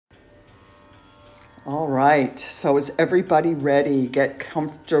All right, so is everybody ready? Get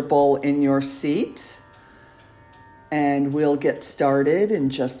comfortable in your seat, and we'll get started in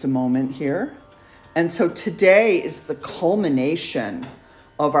just a moment here. And so today is the culmination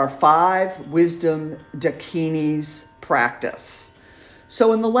of our 5 Wisdom Dakinis practice.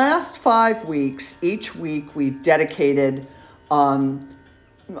 So in the last 5 weeks, each week we've dedicated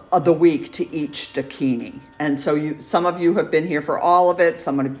the week to each Dakini. And so some of you have been here for all of it.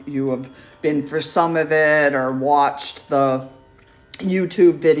 Some of you have been for some of it or watched the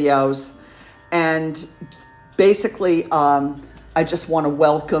YouTube videos. And basically, I just want to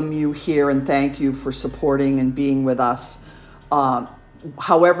welcome you here and thank you for supporting and being with us,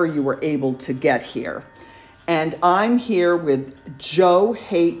 however you were able to get here. And I'm here with Jo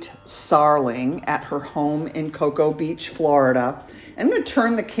Haight Sarling at her home in Cocoa Beach, Florida. I'm going to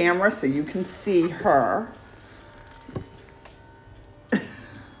turn the camera so you can see her.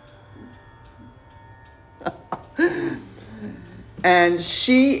 And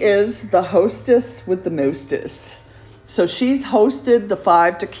she is the hostess with the mostest. So she's hosted the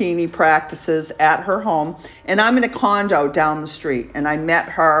 5 Dakini practices at her home. And I'm in a condo down the street. And I met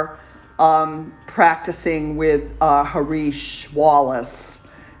her practicing with Harish Wallace.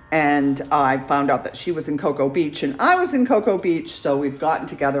 And I found out that she was in Cocoa Beach and I was in Cocoa Beach. So we've gotten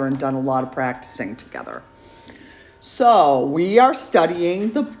together and done a lot of practicing together. So we are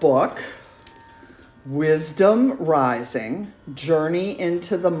studying the book Wisdom Rising, Journey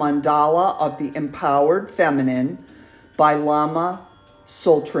into the Mandala of the Empowered Feminine by Lama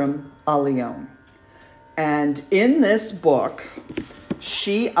Tsultrim Allione. And in this book,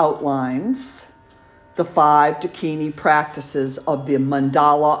 she outlines the 5 Dakini practices of the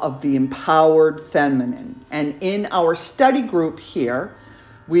Mandala of the Empowered Feminine. And in our study group here,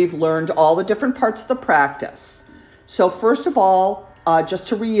 we've learned all the different parts of the practice. So first of all, just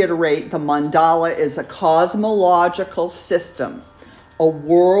to reiterate, the mandala is a cosmological system, a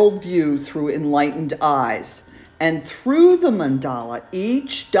worldview through enlightened eyes. And through the mandala,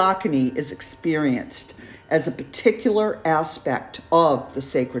 each Dakini is experienced as a particular aspect of the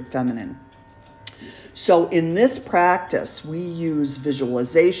sacred feminine. So in this practice, we use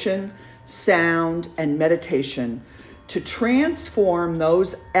visualization, sound, and meditation to transform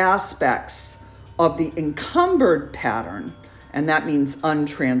those aspects of the encumbered pattern, and that means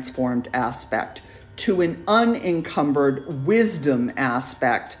untransformed aspect, to an unencumbered wisdom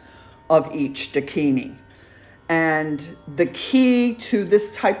aspect of each Dakini. And the key to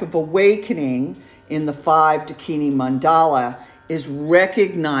this type of awakening in the 5 Dakini mandala is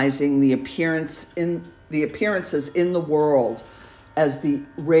recognizing the appearances in the world as the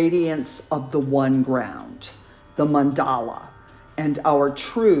radiance of the one ground, the mandala, and our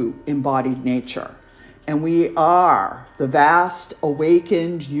true embodied nature. And we are the vast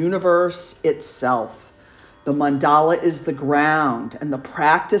awakened universe itself. The mandala is the ground, and the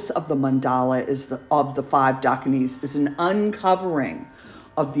practice of the mandala of the 5 Dakinis is an uncovering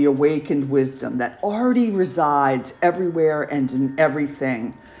of the awakened wisdom that already resides everywhere and in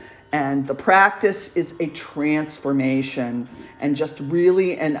everything. And the practice is a transformation and just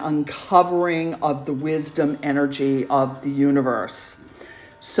really an uncovering of the wisdom energy of the universe.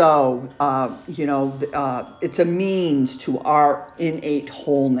 So, it's a means to our innate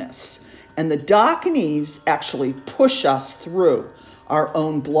wholeness. And the Dakinis actually push us through our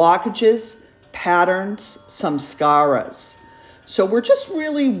own blockages, patterns, samskaras. So we're just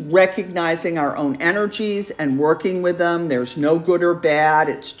really recognizing our own energies and working with them. There's no good or bad.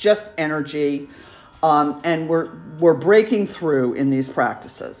 It's just energy. And we're breaking through in these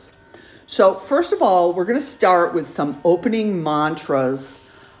practices. So first of all, we're going to start with some opening mantras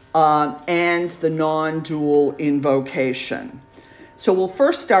and the non-dual invocation. So we'll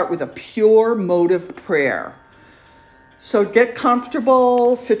first start with a pure motive prayer. So get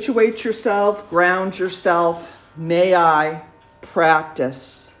comfortable, situate yourself, ground yourself. May I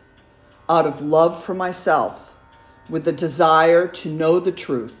practice out of love for myself with the desire to know the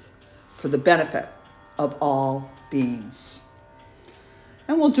truth for the benefit of all beings.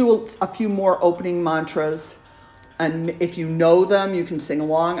 And we'll do a few more opening mantras. And if you know them, you can sing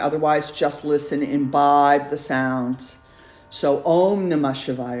along. Otherwise, just listen, imbibe the sounds. So, Om Namah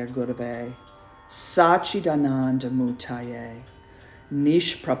Shivaya Gurave, Sachidananda Mutaye,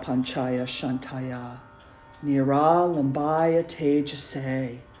 Nishprapanchaya Shantaya, Niralambaya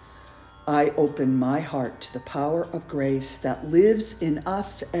Tejase. I open my heart to the power of grace that lives in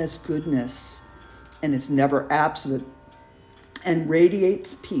us as goodness and is never absent and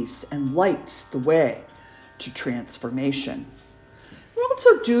radiates peace and lights the way to transformation. We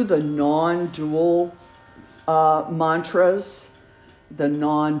also do the non-dual mantras. the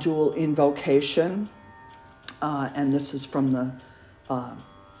non-dual invocation, and this is from the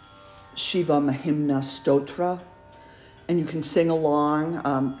Shiva Mahimna Stotra. And you can sing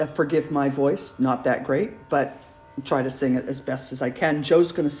along. Forgive my voice, not that great, but I'll try to sing it as best as I can.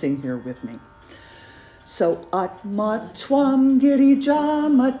 Joe's going to sing here with me. So, Atma Tvam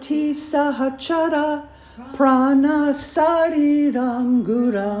Girijamati Sahachara Prana Sariram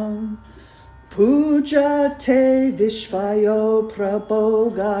Guram Pujate Vishvayo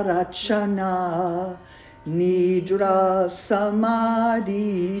Prabhogarachana Nidra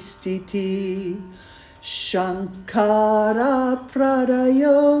Samadhi Stiti Shankara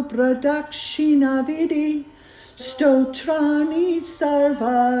Pradayo Pradakshina Vidi Stotrani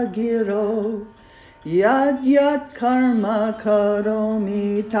Sarva Giro Yad Yad Karma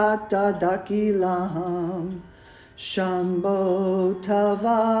Karomi Tata Dakilaham Shambho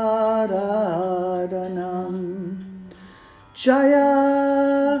Tavaradhanam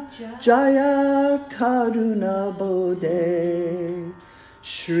Jaya Jaya Karuna Bodhe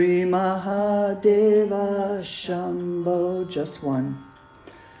Shri Mahadeva Shambho. Just one.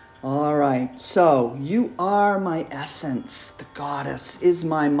 All right, so you are my essence. The goddess is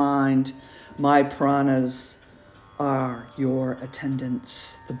my mind. My pranas are your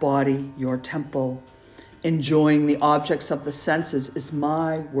attendants. The body, your temple. Enjoying the objects of the senses is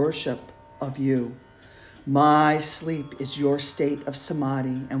my worship of you. My sleep is your state of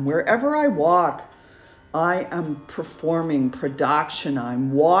samadhi. And wherever I walk, I am performing pradakshina.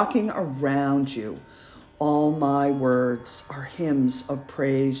 I'm walking around you. All my words are hymns of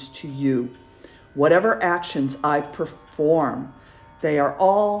praise to you. Whatever actions I perform, they are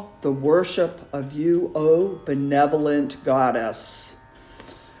all the worship of you, O benevolent goddess.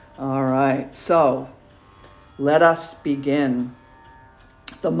 All right, so let us begin.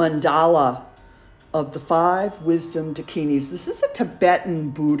 The mandala of the 5 wisdom dakinis. This is a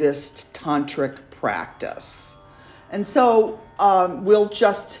Tibetan Buddhist tantric practice. And so we'll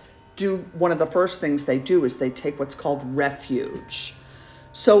just do one of the first things they do is they take what's called refuge.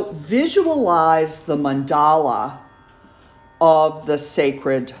 So visualize the mandala of the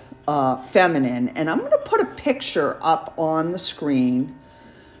sacred feminine. And I'm going to put a picture up on the screen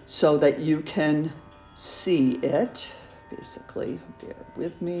so that you can see it. Basically, bear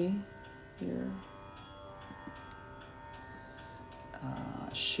with me here.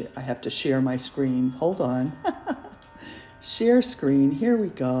 I have to share my screen. Hold on. Share screen. Here we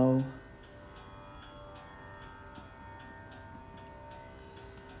go.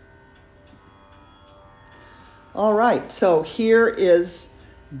 All right. So here is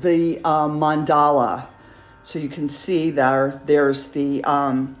the mandala. So you can see there's the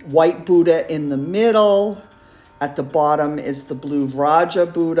white Buddha in the middle. At the bottom is the blue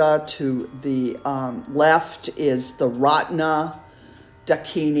Vraja Buddha. To the left is the Ratna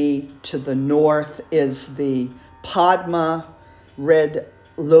Dakini. To the north is the Padma red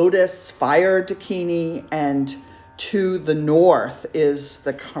lotus fire Dakini, and to the north is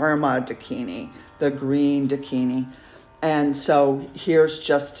the Karma Dakini, the green Dakini. And so here's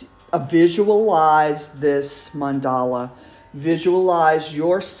just visualize this mandala. Visualize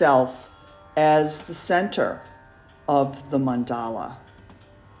yourself as the center of the mandala.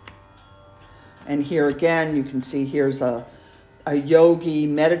 And here again, you can see here's a yogi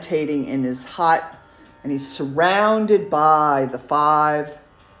meditating in his hut, and he's surrounded by the 5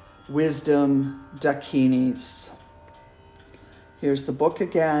 wisdom dakinis. Here's the book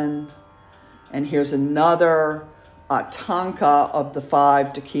again, and here's another tanka of the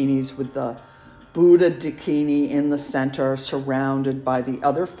 5 dakinis with the Buddha dakini in the center, surrounded by the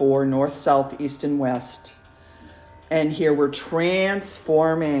other 4, north, south, east, and west. And here we're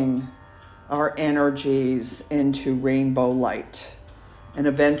transforming our energies into rainbow light. And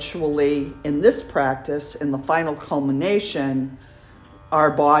eventually, in this practice, in the final culmination,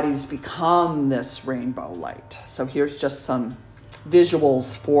 our bodies become this rainbow light. So here's just some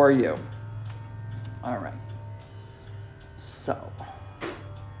visuals for you. All right. So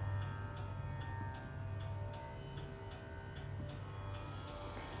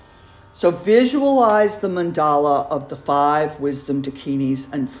visualize the mandala of the 5 wisdom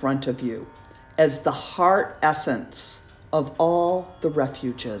dakinis in front of you as the heart essence of all the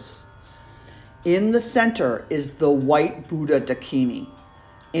refuges. In the center is the white Buddha dakini.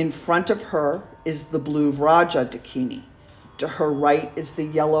 In front of her is the blue Vraja dakini. To her right is the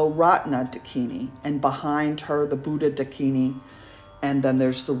yellow Ratna dakini, and behind her the Buddha dakini. And then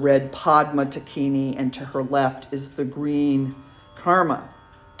there's the red Padma dakini, and to her left is the green Karma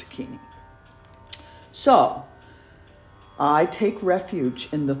dakini. So, I take refuge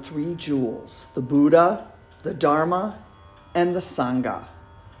in the 3 jewels, the Buddha, the Dharma, and the Sangha.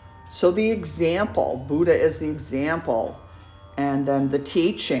 So the example, Buddha is the example, and then the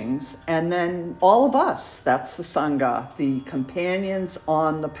teachings, and then all of us, that's the Sangha, the companions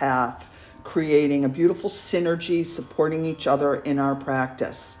on the path, creating a beautiful synergy, supporting each other in our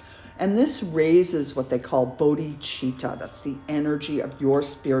practice. And this raises what they call bodhicitta, that's the energy of your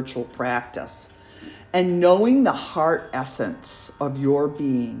spiritual practice. And knowing the heart essence of your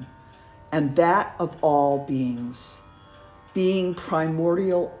being, and that of all beings, being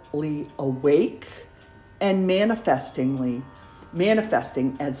primordially awake and manifesting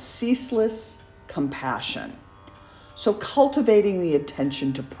as ceaseless compassion. So cultivating the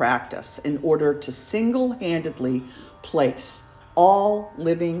attention to practice in order to single-handedly place all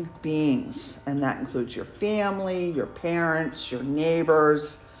living beings, and that includes your family, your parents, your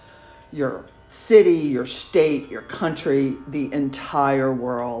neighbors, your city, your state, your country, the entire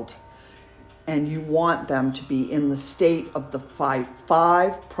world. And you want them to be in the state of the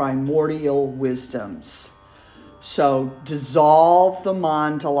five primordial wisdoms. So dissolve the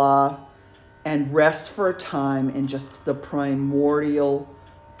mandala and rest for a time in just the primordial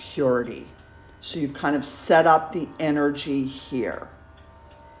purity. So you've kind of set up the energy here.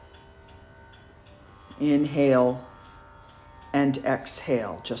 Inhale and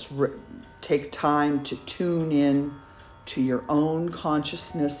exhale. Just take time to tune in to your own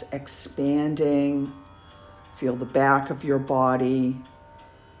consciousness expanding. Feel the back of your body.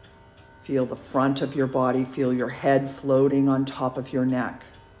 Feel the front of your body. Feel your head floating on top of your neck.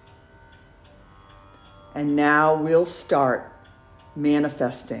 And now we'll start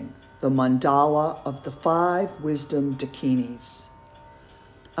manifesting the mandala of the 5 wisdom dakinis.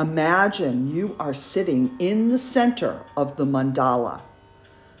 Imagine you are sitting in the center of the mandala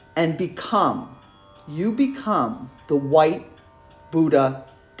and you become the white Buddha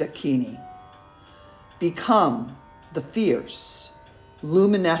dakini. Become the fierce,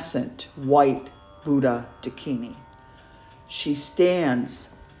 luminescent white Buddha dakini. She stands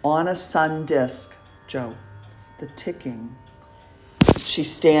on a sun disk. Joe, the ticking.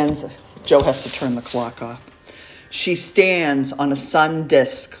 Joe has to turn the clock off. She stands on a sun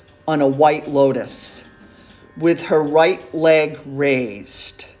disk on a white lotus with her right leg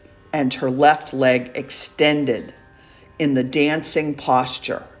raised and her left leg extended in the dancing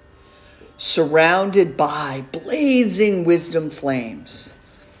posture, surrounded by blazing wisdom flames.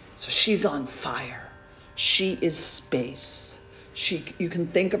 So she's on fire. She is space. You can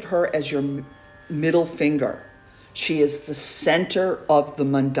think of her as your middle finger. She is the center of the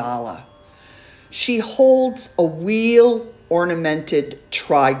mandala. She holds a wheel ornamented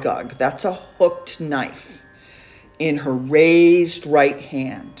trigug, that's a hooked knife, in her raised right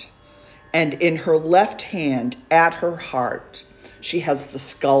hand. And in her left hand, at her heart, she has the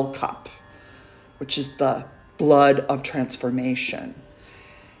skull cup, which is the blood of transformation.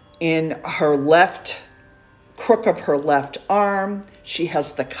 In her left crook of her left arm, she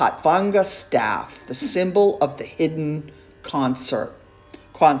has the Khatvanga staff, the symbol of the hidden consort.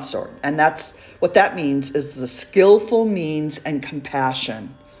 And that's what that means, is the skillful means and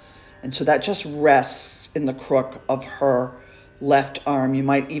compassion. And so that just rests in the crook of her left arm. You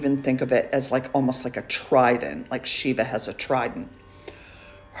might even think of it as almost like a trident, like Shiva has a trident.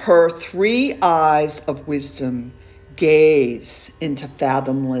 Her 3 eyes of wisdom gaze into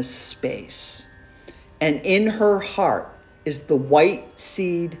fathomless space. And in her heart is the white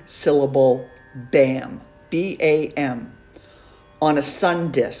seed syllable BAM, B-A-M, on a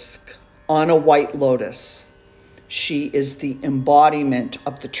sun disk, on a white lotus. She is the embodiment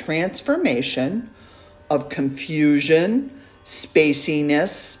of the transformation of confusion,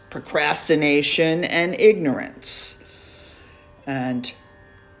 spaciness, procrastination, and ignorance. And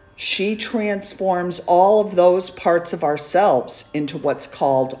she transforms all of those parts of ourselves into what's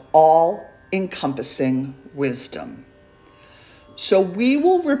called all-encompassing wisdom. So we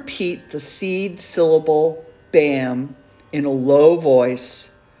will repeat the seed syllable BAM in a low voice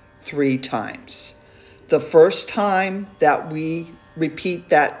 3 times. The first time that we repeat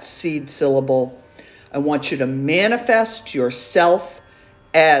that seed syllable, I want you to manifest yourself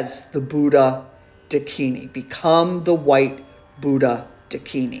as the Buddha Dakini. Become the white Buddha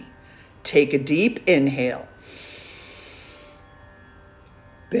Dakini. Take a deep inhale.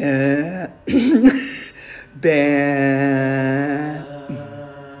 Bam, bam,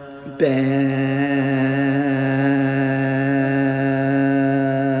 bam.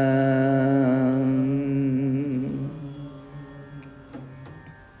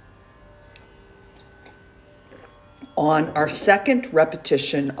 On our second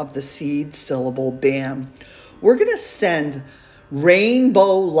repetition of the seed syllable BAM, we're going to send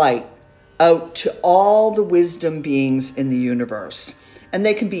rainbow light out to all the wisdom beings in the universe. And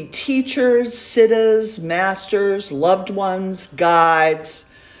they can be teachers, siddhas, masters, loved ones, guides.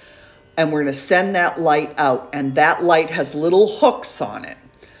 And we're going to send that light out. And that light has little hooks on it.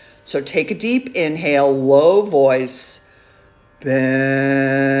 So take a deep inhale, low voice.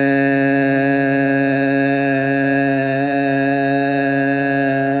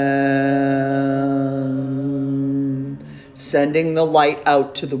 Sending the light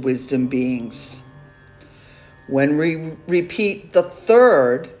out to the wisdom beings. When we repeat the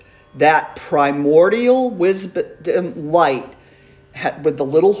third, that primordial wisdom light with the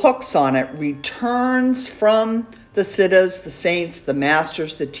little hooks on it returns from the siddhas, the saints, the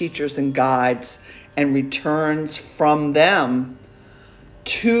masters, the teachers, and guides, and returns from them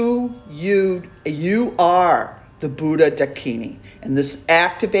to you. You are the Buddha Dakini, and this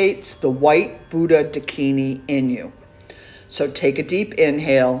activates the white Buddha Dakini in you. So take a deep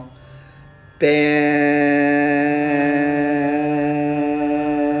inhale. Bam.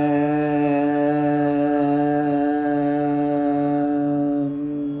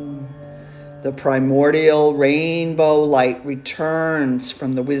 The primordial rainbow light returns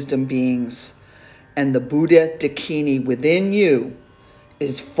from the wisdom beings, and the Buddha Dakini within you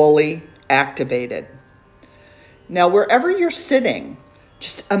is fully activated. Now, wherever you're sitting,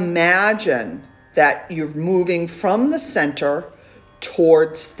 just imagine that you're moving from the center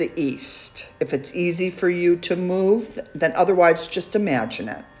towards the east. If it's easy for you to move, then otherwise just imagine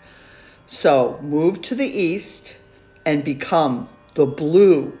it. So move to the east and become the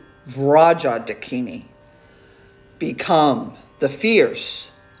blue Vraja Dakini. Become the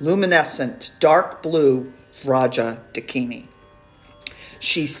fierce, luminescent, dark blue Vraja Dakini.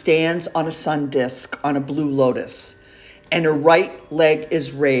 She stands on a sun disk on a blue lotus, and her right leg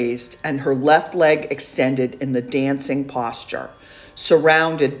is raised and her left leg extended in the dancing posture,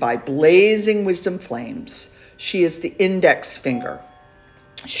 surrounded by blazing wisdom flames. She is the index finger.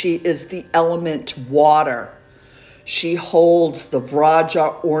 She is the element water. She holds the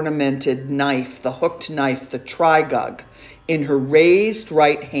Vraja ornamented knife, the hooked knife, the trigug, in her raised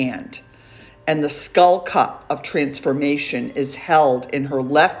right hand. And the skull cup of transformation is held in her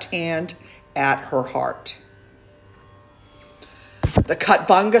left hand at her heart. The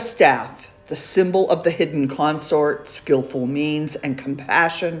Khatvanga staff, the symbol of the hidden consort, skillful means, and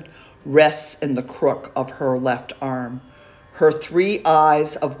compassion, rests in the crook of her left arm. Her 3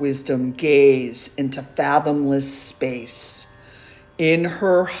 eyes of wisdom gaze into fathomless space. In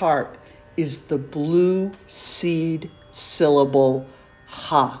her heart is the blue seed syllable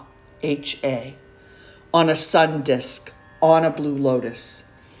Ha, H-A, on a sun disk, on a blue lotus.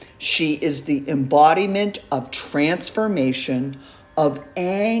 She is the embodiment of transformation of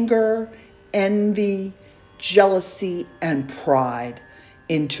anger, envy, jealousy, and pride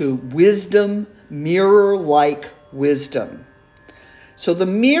into wisdom, mirror-like wisdom. So the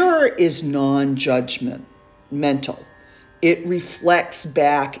mirror is non-judgmental. It reflects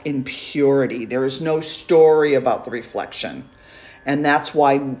back in purity. There is no story about the reflection. And that's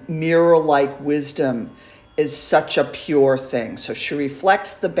why mirror-like wisdom is such a pure thing. So she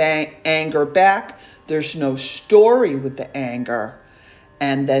reflects the anger back. There's no story with the anger.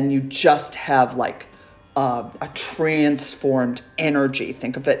 And then you just have like a transformed energy.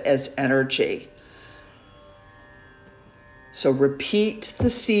 Think of it as energy. So repeat the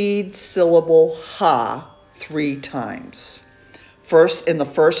seed syllable Ha 3 times. First, in the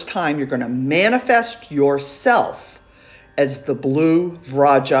first time, you're going to manifest yourself as the blue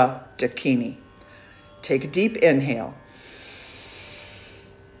Vraja Dakini. Take a deep inhale.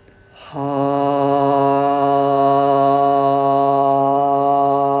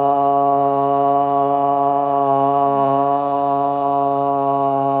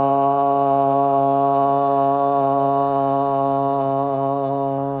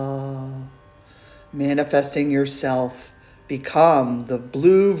 Manifesting yourself, become the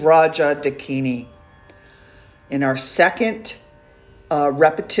blue Vraja Dakini. In our second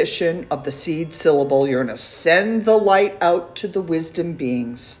repetition of the seed syllable, you're going to send the light out to the wisdom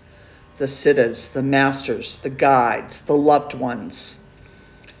beings, the siddhas, the masters, the guides, the loved ones.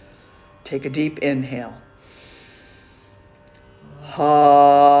 Take a deep inhale.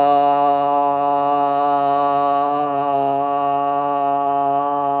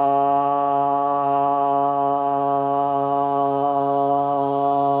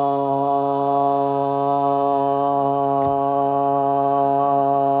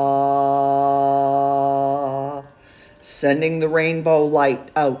 Sending the rainbow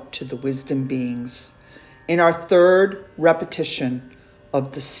light out to the wisdom beings. In our third repetition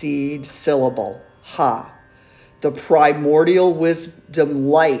of the seed syllable, Ha, the primordial wisdom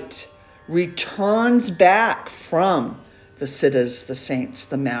light returns back from the siddhas, the saints,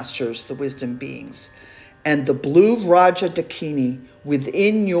 the masters, the wisdom beings. And the blue Raja Dakini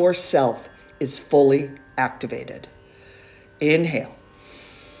within yourself is fully activated. Inhale.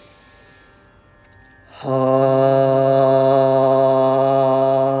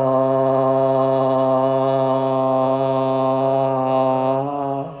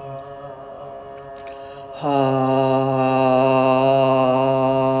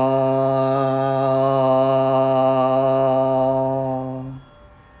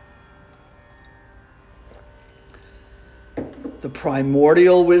 The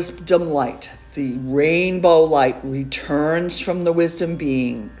primordial wisdom light, the rainbow light, returns from the wisdom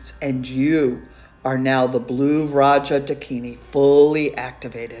beings, and you are now the blue Raja Dakini, fully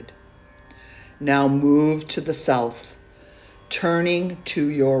activated. Now move to the south, turning to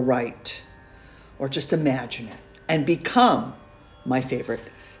your right, or just imagine it, and become, my favorite,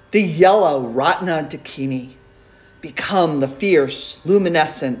 the yellow Ratna Dakini. Become the fierce,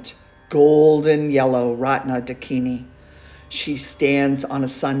 luminescent, golden yellow Ratna Dakini. She stands on a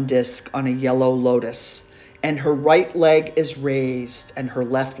sun disk on a yellow lotus, and her right leg is raised and her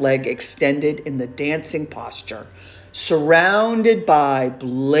left leg extended in the dancing posture, surrounded by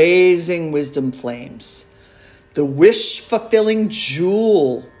blazing wisdom flames. The wish-fulfilling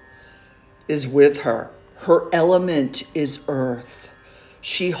jewel is with her. Her element is earth.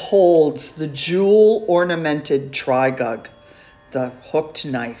 She holds the jewel-ornamented trigug, the hooked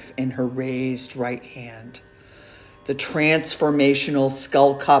knife, in her raised right hand. The transformational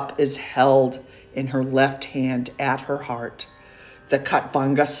skull cup is held in her left hand at her heart. The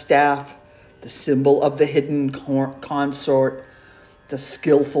Khatvanga staff, the symbol of the hidden consort, the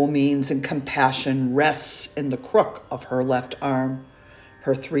skillful means and compassion, rests in the crook of her left arm.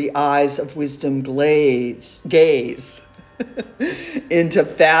 Her three eyes of wisdom gaze into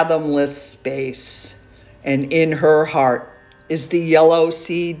fathomless space. And in her heart is the yellow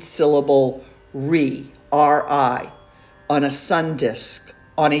seed syllable Ri, R-I, on a sun disk,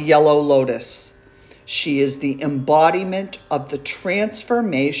 on a yellow lotus. She is the embodiment of the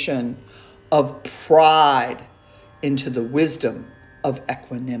transformation of pride into the wisdom of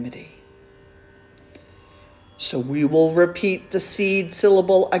equanimity. So we will repeat the seed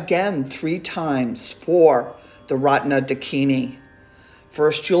syllable again 3 times for the Ratna Dakini.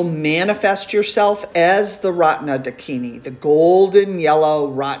 First, you'll manifest yourself as the Ratna Dakini, the golden yellow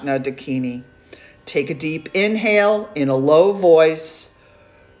Ratna Dakini. Take a deep inhale in a low voice.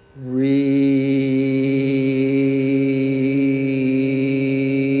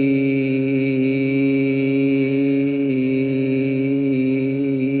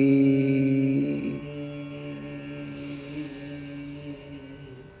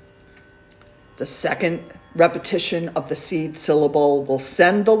 The second repetition of the seed syllable will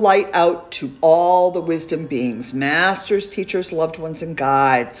send the light out to all the wisdom beings, masters, teachers, loved ones, and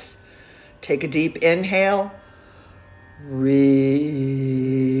guides. Take a deep inhale.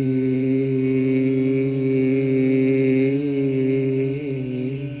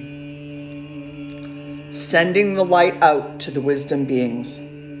 Sending the light out to the wisdom beings.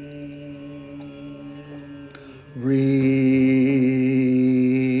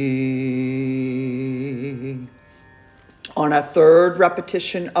 On a third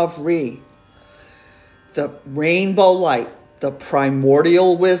repetition of Ri, the rainbow light, the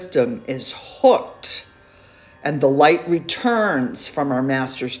primordial wisdom, is hooked, and the light returns from our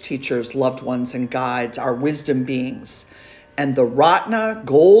masters, teachers, loved ones, and guides, our wisdom beings. And the Ratna,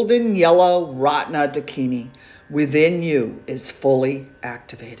 golden yellow Ratna Dakini within you is fully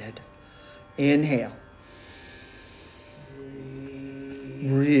activated. Inhale.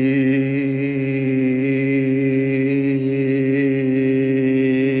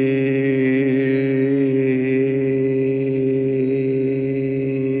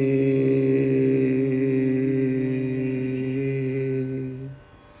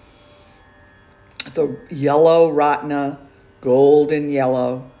 The yellow Ratna, golden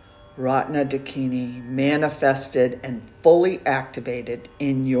yellow Ratna Dakini manifested and fully activated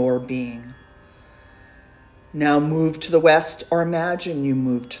in your being. Now move to the west, or imagine you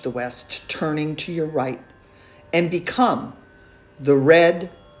move to the west, turning to your right, and become the red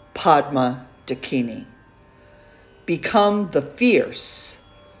Padma Dakini. Become the fierce,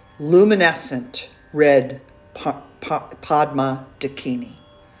 luminescent red Padma Dakini.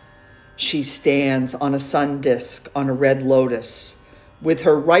 She stands on a sun disk on a red lotus, with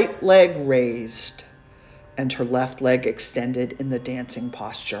her right leg raised and her left leg extended in the dancing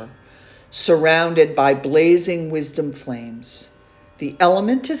posture, surrounded by blazing wisdom flames. The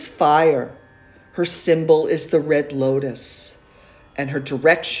element is fire. Her symbol is the red lotus, and her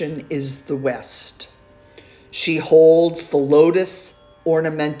direction is the west. She holds the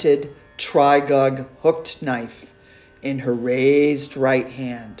lotus-ornamented trigug hooked knife in her raised right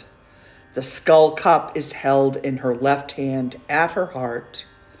hand. The skull cup is held in her left hand at her heart.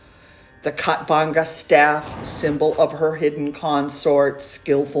 The Khatvanga staff, the symbol of her hidden consort,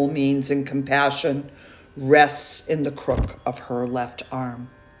 skillful means and compassion, rests in the crook of her left arm.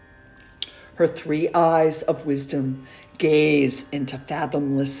 Her 3 eyes of wisdom gaze into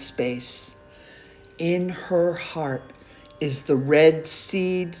fathomless space. In her heart is the red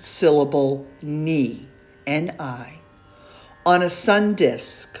seed syllable Ni, N-I, on a sun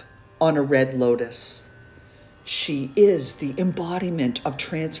disk on a red lotus. She is the embodiment of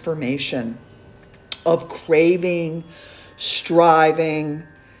transformation, of craving, striving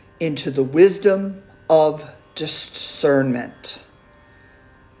into the wisdom of discernment.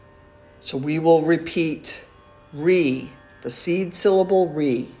 So we will repeat Re, the seed syllable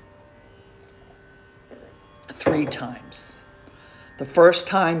Re, 3 times. The first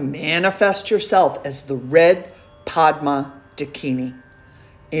time, manifest yourself as the red Padma Dakini.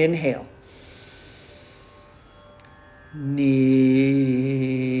 Inhale.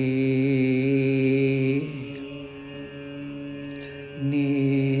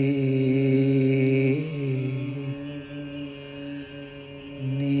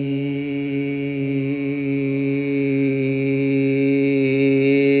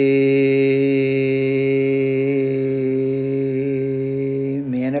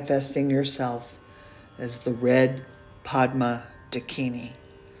 Manifesting yourself as the red Padma Dakini.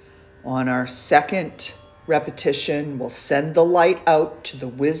 On our second repetition, we'll send the light out to the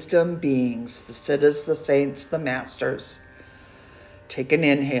wisdom beings, the siddhas, the saints, the masters. Take an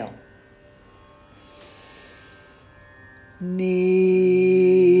inhale.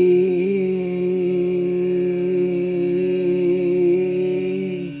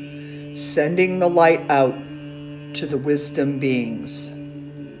 Ni. Sending the light out to the wisdom beings.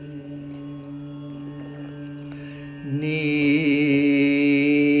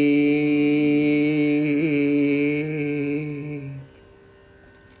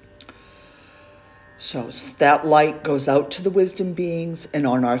 So that light goes out to the wisdom beings, and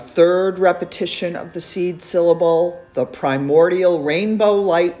on our third repetition of the seed syllable, the primordial rainbow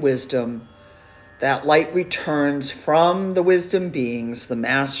light wisdom, that light returns from the wisdom beings, the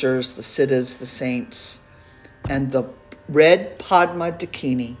masters, the siddhas, the saints, and the red Padma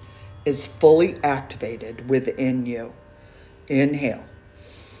Dakini is fully activated within you. Inhale.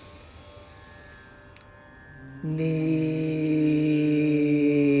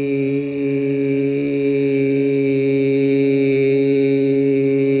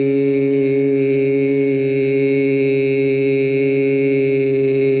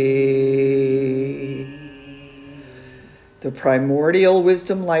 The primordial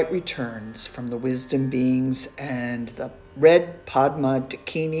wisdom light returns from the wisdom beings, and the red Padma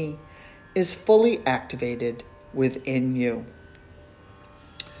Dakini is fully activated within you.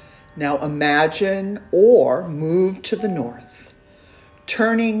 Now imagine or move to the north,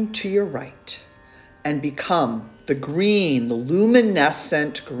 turning to your right, and become the green, the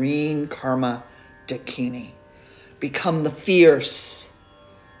luminescent green Karma Dakini. Become the fierce,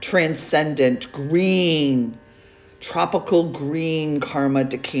 transcendent green, tropical green Karma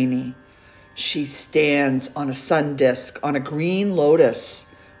Dakini. She stands on a sun disk on a green lotus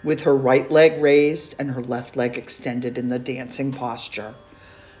with her right leg raised and her left leg extended in the dancing posture.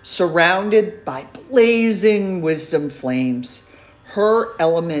 Surrounded by blazing wisdom flames, her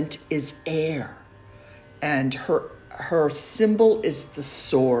element is air, and her symbol is the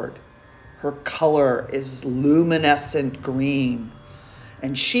sword. Her color is luminescent green,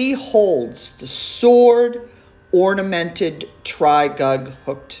 and she holds the sword-ornamented trigug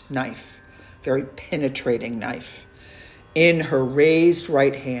hooked knife, very penetrating knife, in her raised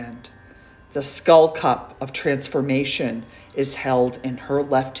right hand. The skull cup of transformation is held in her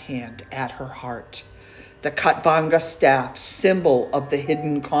left hand at her heart. The Khatvanga staff, symbol of the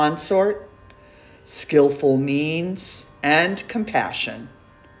hidden consort, skillful means, and compassion,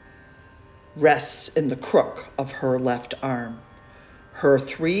 rests in the crook of her left arm. Her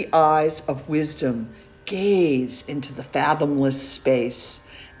 3 eyes of wisdom gaze into the fathomless space,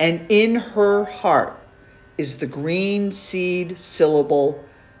 and in her heart is the green seed syllable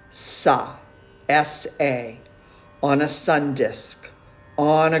Sa, S-A, on a sun disk,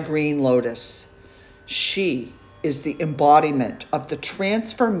 on a green lotus. She is the embodiment of the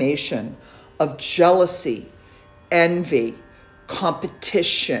transformation of jealousy, envy,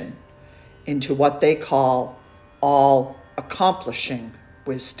 competition into what they call all-accomplishing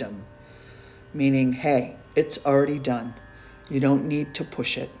wisdom. Meaning, hey, it's already done. You don't need to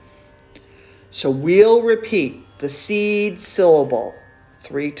push it. So we'll repeat the seed syllable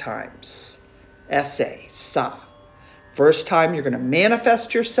 3 times. S-A, sa. First time you're going to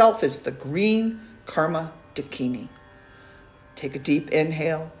manifest yourself as the green Karma Dakini. Take a deep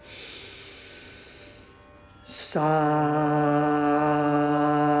inhale.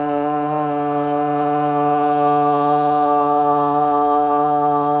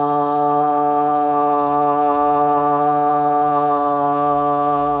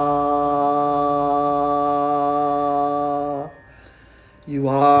 You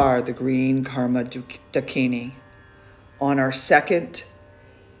are the green Karma Dakini. On our second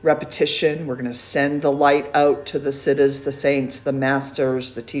repetition, we're going to send the light out to the siddhas, the saints, the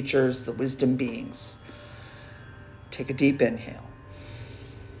masters, the teachers, the wisdom beings. Take a deep inhale.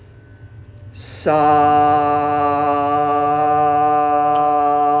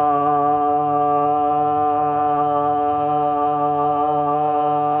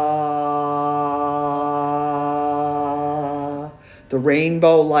 The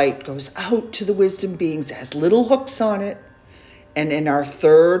rainbow light goes out to the wisdom beings, it has little hooks on it. And in our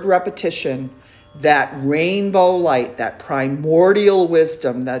third repetition, that rainbow light, that primordial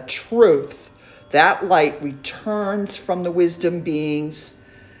wisdom, that truth, that light returns from the wisdom beings,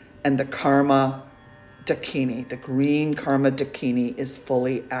 and the Karma Dakini, the green Karma Dakini, is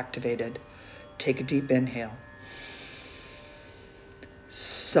fully activated. Take a deep inhale.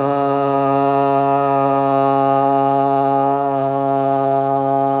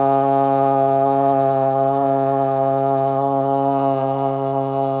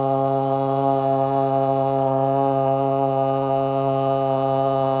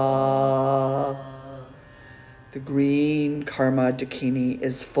 The green Karma Dakini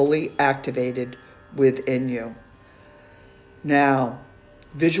is fully activated within you. Now,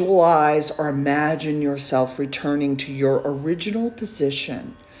 visualize or imagine yourself returning to your original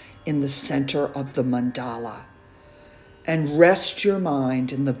position in the center of the mandala, and rest your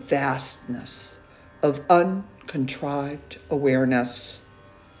mind in the vastness of uncontrived awareness,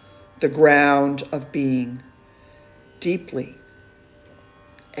 the ground of being, deeply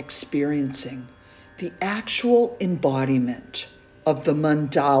experiencing the actual embodiment of the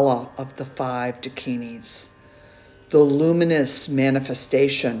mandala of the 5 dakinis, the luminous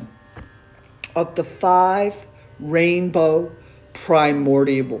manifestation of the 5 rainbow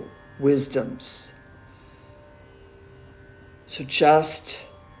primordial wisdoms. So just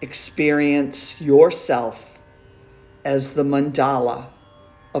experience yourself as the mandala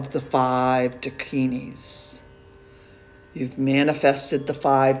of the 5 dakinis. You've manifested the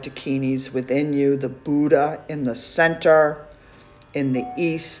 5 dakinis within you, the Buddha in the center, in the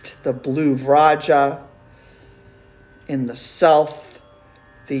east, the blue Vraja, in the south,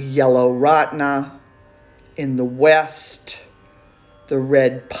 the yellow Ratna, in the west, the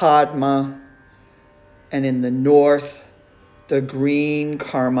red Padma, and in the north, the green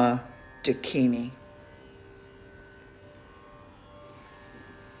Karma Dakini.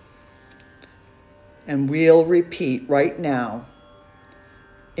 And we'll repeat right now,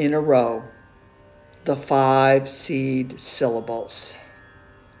 in a row, the 5 seed syllables.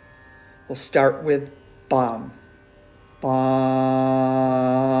 We'll start with Bam. Bam.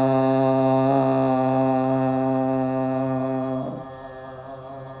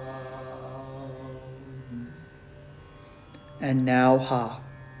 And now Ha.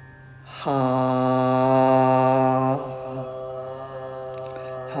 Ha.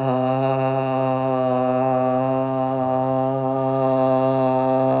 Ha.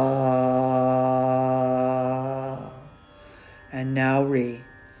 And now Re.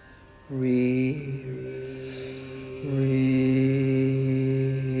 Re. Re.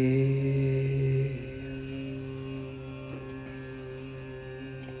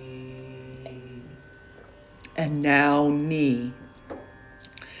 And now Ni.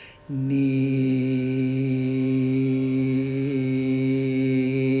 Ni.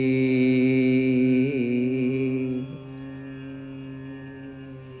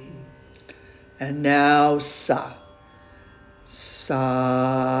 And now Sa.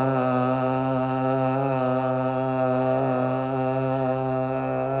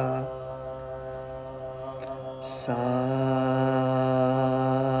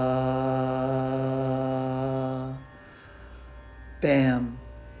 Bam,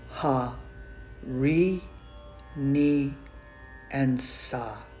 Ha, Re, Ni, and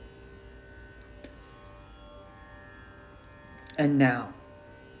Sa. And now,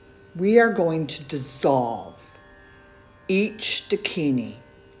 we are going to dissolve each dakini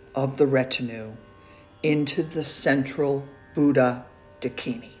of the retinue into the central Buddha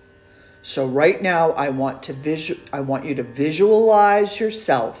dakini. So right now I want you to visualize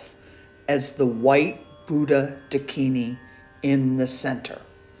yourself as the white Buddha Dakini in the center.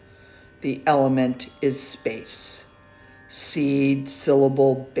 The element is space. Seed,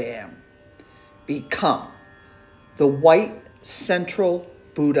 syllable, bam. Become the white central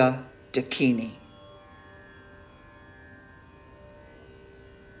Buddha Dakini.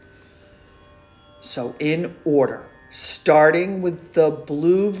 So in order, starting with the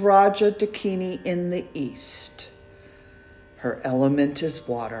blue Vraja Dakini in the east. Her element is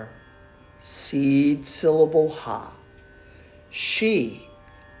water. Seed, syllable, ha. She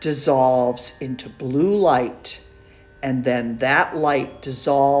dissolves into blue light, and then that light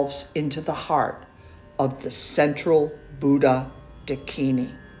dissolves into the heart of the central Buddha Dakini.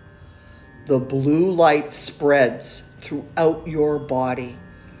 The blue light spreads throughout your body.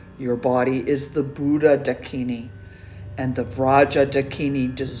 Your body is the Buddha Dakini, and the Vraja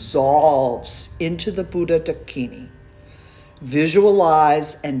Dakini dissolves into the Buddha Dakini.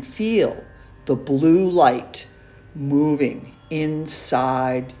 Visualize and feel the blue light moving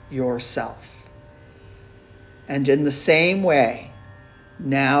inside yourself. And in the same way,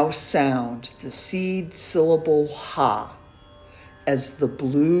 now sound the seed syllable ha as the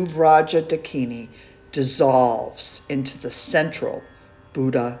blue Vraja Dakini dissolves into the central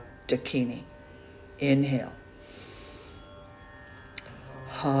Buddha Dakini. Inhale.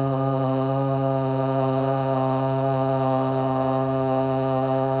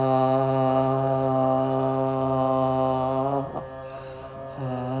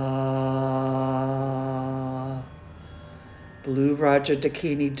 Blue Vraja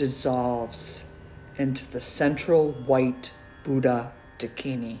Dakini dissolves into the central white Buddha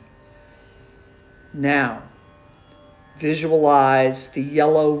Dakini. Now, visualize the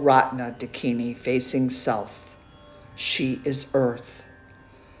yellow Ratna Dakini facing south. She is earth.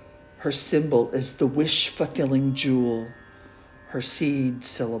 Her symbol is the wish-fulfilling jewel. Her seed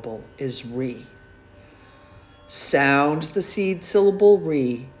syllable is Ri. Sound the seed syllable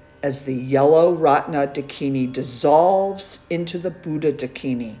Ri as the yellow Ratna Dakini dissolves into the Buddha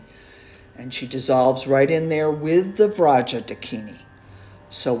Dakini. And she dissolves right in there with the Vraja Dakini.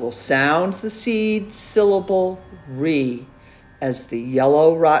 So we'll sound the seed syllable Ri as the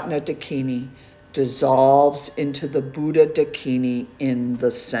yellow Ratna Dakini dissolves into the Buddha Dakini in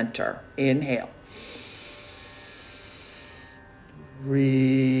the center. Inhale.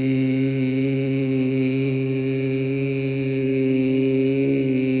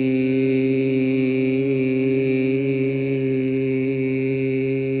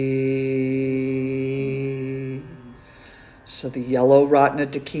 So the yellow Ratna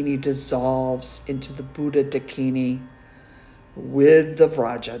Dakini dissolves into the Buddha Dakini with the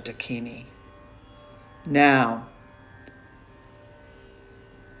Vraja Dakini. Now,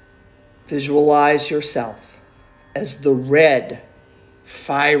 visualize yourself as the red,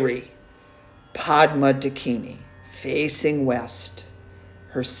 fiery Padma Dakini facing west.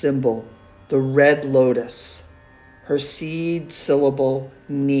 Her symbol, the red lotus. Her seed syllable,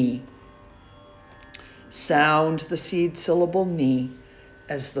 Ni. Sound the seed syllable Ni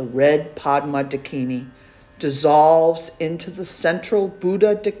as the red Padma Dakini dissolves into the central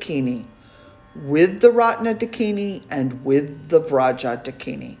Buddha Dakini with the Ratna Dakini and with the Vraja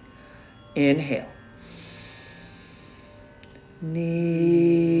Dakini. Inhale.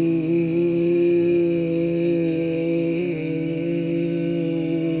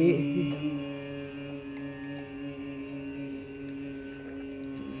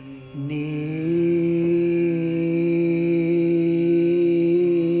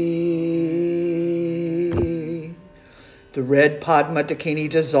 The red Padma Dakini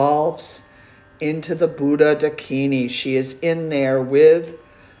dissolves into the Buddha Dakini. She is in there with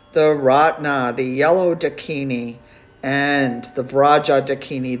the Ratna, the yellow Dakini, and the Vraja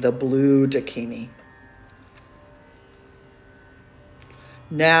Dakini, the blue Dakini.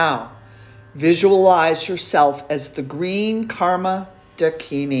 Now, visualize yourself as the green Karma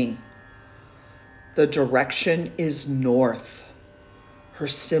Dakini. The direction is north. Her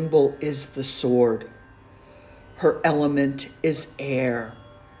symbol is the sword. Her element is air.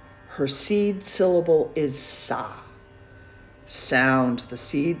 Her seed syllable is Sa. Sound the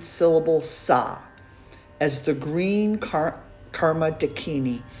seed syllable Sa as the green Karma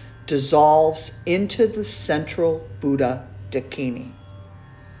Dakini dissolves into the central Buddha Dakini.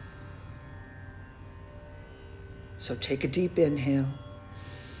 So take a deep inhale.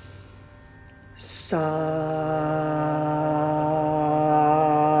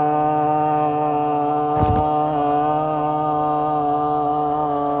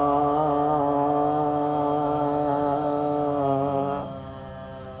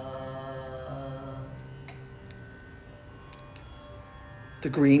 The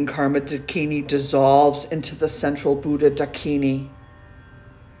green Karma Dakini dissolves into the central Buddha Dakini.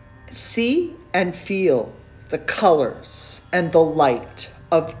 See and feel the colors and the light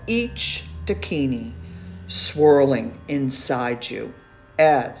of each Dakini swirling inside you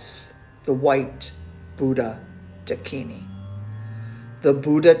as the white Buddha Dakini. The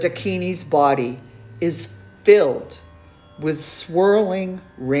Buddha Dakini's body is filled with swirling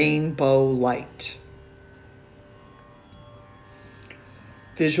rainbow light.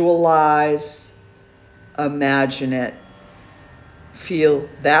 Visualize, imagine it, feel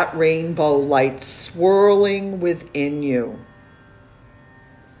that rainbow light swirling within you.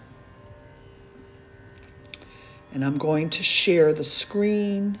 And I'm going to share the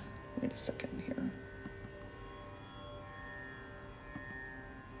screen. Wait a second here.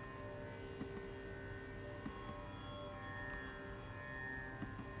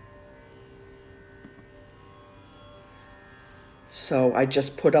 So I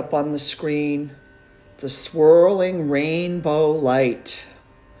just put up on the screen the swirling rainbow light.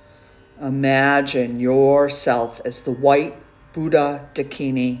 Imagine yourself as the white Buddha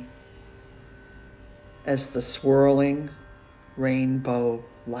Dakini, as the swirling rainbow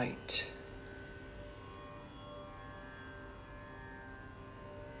light.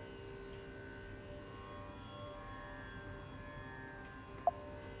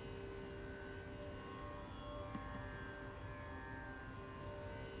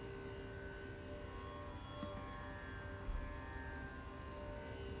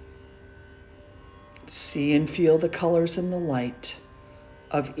 See and feel the colors and the light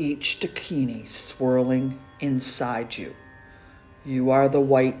of each Dakini swirling inside you. You are the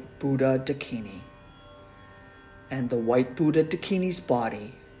white Buddha Dakini, and the white Buddha Dakini's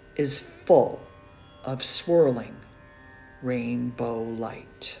body is full of swirling rainbow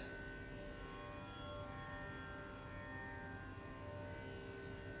light.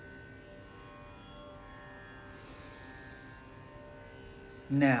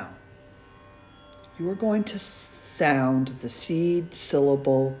 Now, you are going to sound the seed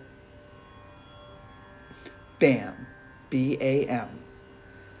syllable BAM, B-A-M.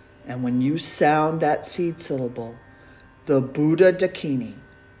 And when you sound that seed syllable, the Buddha Dakini,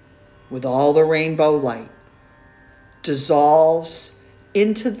 with all the rainbow light, dissolves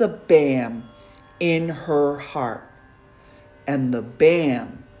into the BAM in her heart. And the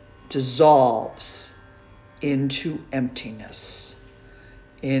BAM dissolves into emptiness.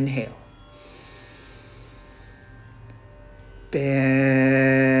 Inhale. The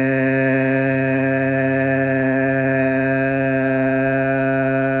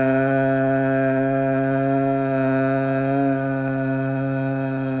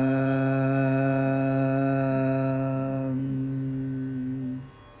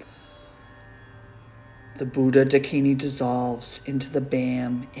Buddha Dakini dissolves into the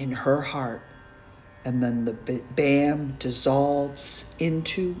BAM in her heart, and then the BAM dissolves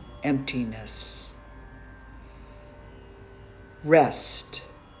into emptiness. Rest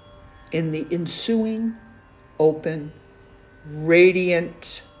in the ensuing, open,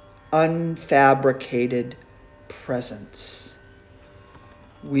 radiant, unfabricated presence.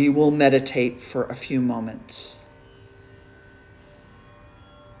 We will meditate for a few moments.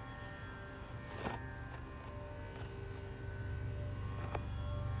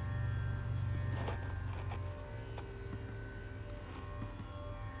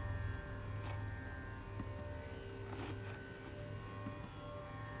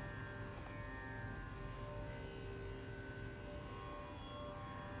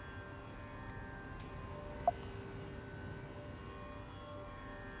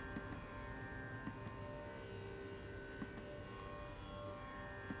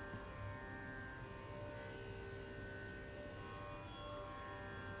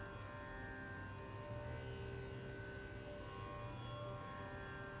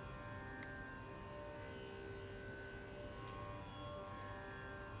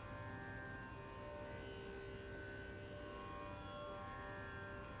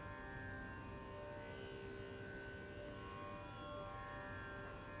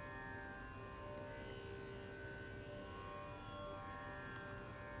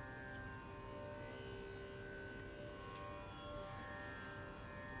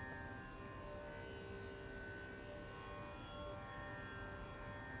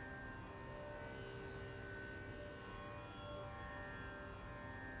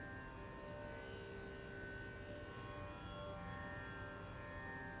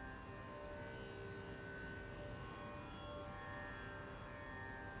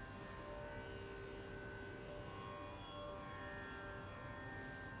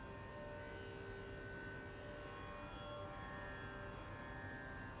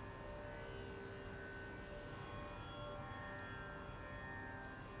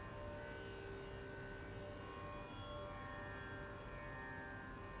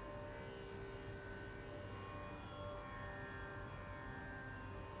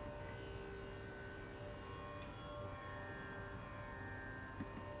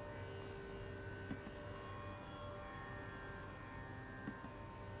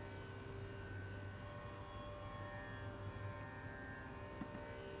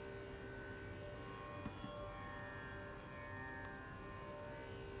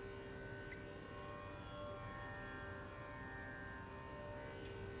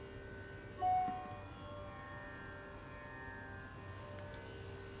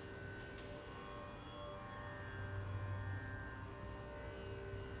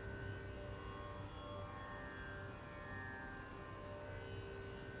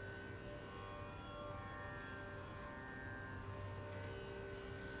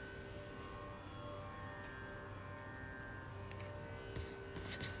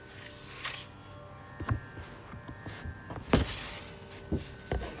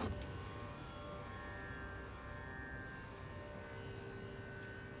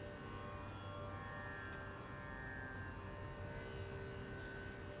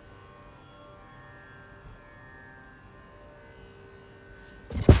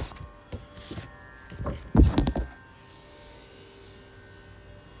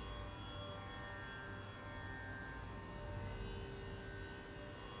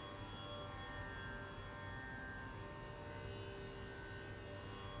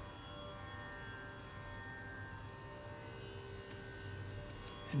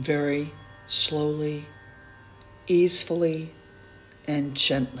 very slowly, easefully, and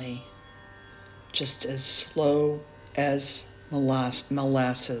gently, just as slow as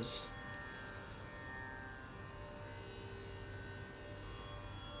molasses.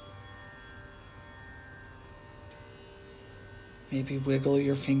 Maybe wiggle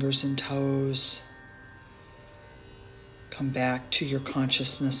your fingers and toes. Come back to your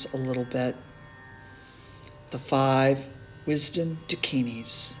consciousness a little bit. The 5 wisdom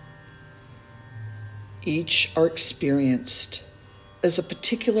dakinis. Each are experienced as a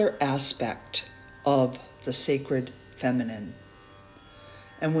particular aspect of the sacred feminine.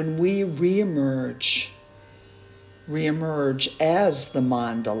 And when we reemerge as the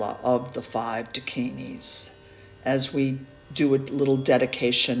mandala of the 5 dakinis, as we do a little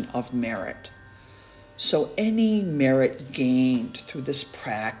dedication of merit. So any merit gained through this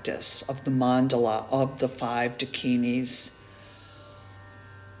practice of the mandala of the 5 dakinis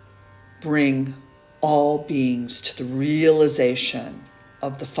bring all beings to the realization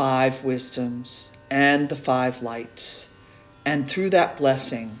of the 5 wisdoms and the 5 lights. And through that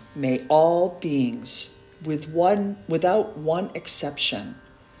blessing, may all beings, without one exception,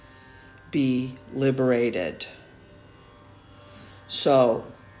 be liberated. So,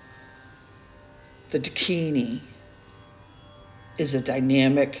 the dakini is a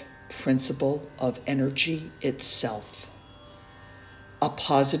dynamic principle of energy itself. A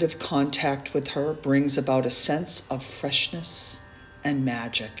positive contact with her brings about a sense of freshness and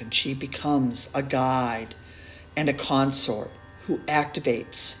magic, and she becomes a guide and a consort who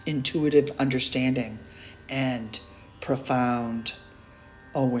activates intuitive understanding and profound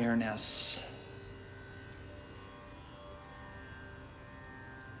awareness.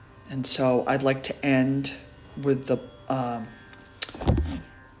 And so I'd like to end with the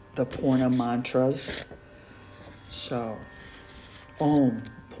Purna mantras. So, Om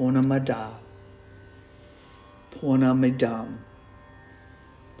Purnamada Purnamidam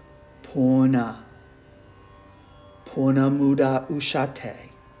Purnamuda Ushate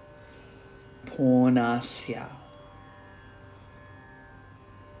Purnasya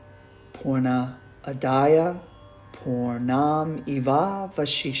Purna Adaya Purnam Iva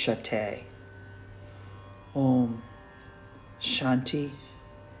Vashishate. Om Shanti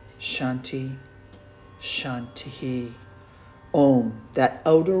Shanti Shanti. Om, that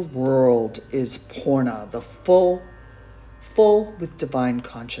outer world is Purna, the full with divine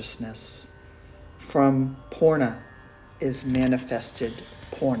consciousness. From Purna is manifested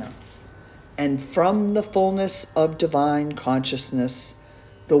Purna. And from the fullness of divine consciousness,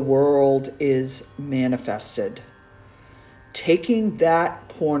 the world is manifested. Taking that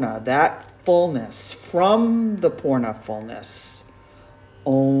Purna, that fullness, from the Purna fullness,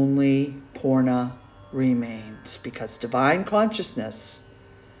 only Purna remains, because divine consciousness,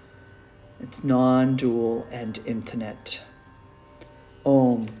 it's non-dual and infinite.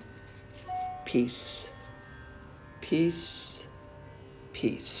 Om, peace, peace,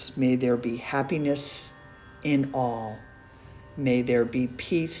 peace. May there be happiness in all. May there be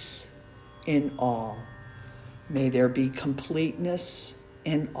peace in all. May there be completeness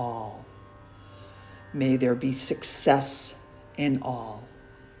in all. May there be success in all.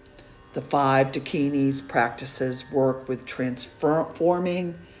 The 5 dakinis practices work with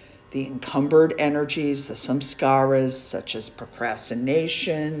transforming the encumbered energies, the samskaras, such as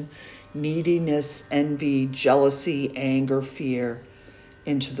procrastination, neediness, envy, jealousy, anger, fear,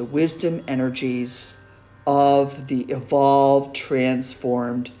 into the wisdom energies of the evolved,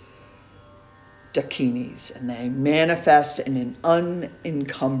 transformed dakinis, and they manifest in an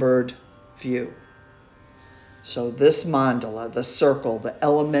unencumbered view. So this mandala, the circle, the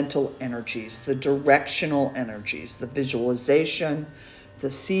elemental energies, the directional energies, the visualization, the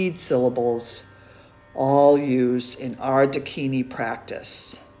seed syllables, all used in our dakini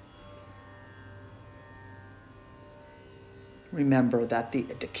practice. Remember that the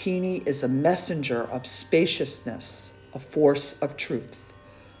dakini is a messenger of spaciousness, a force of truth,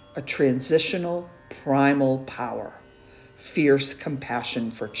 a transitional primal power, fierce compassion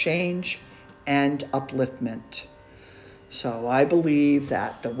for change, and upliftment. So I believe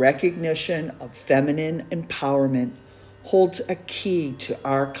that the recognition of feminine empowerment holds a key to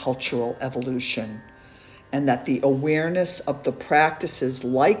our cultural evolution, and that the awareness of the practices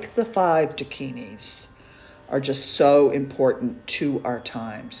like the 5 dakinis are just so important to our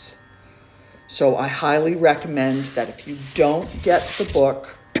times. So I highly recommend that if you don't get the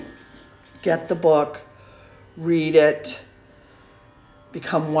book, read it,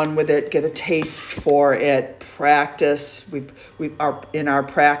 become one with it, get a taste for it, practice. In our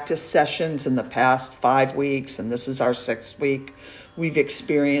practice sessions in the past 5 weeks, and this is our 6th week, We've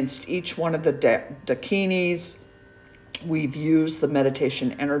experienced each one of the dakinis. We've used the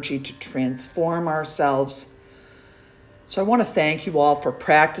meditation energy to transform ourselves. So I want to thank you all for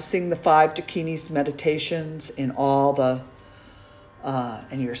practicing the 5 dakinis meditations in all the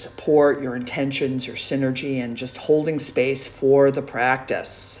and your support, your intentions, your synergy, and just holding space for the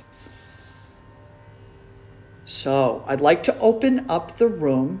practice. So I'd like to open up the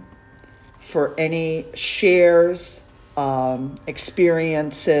room for any shares,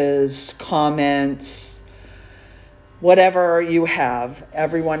 experiences, comments, whatever you have.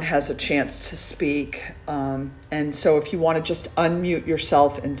 Everyone has a chance to speak. And so if you want to just unmute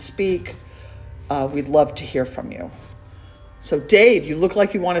yourself and speak, we'd love to hear from you. So Dave, you look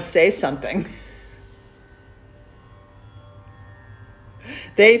like you want to say something.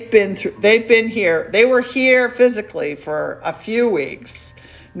 They've been here. They were here physically for a few weeks.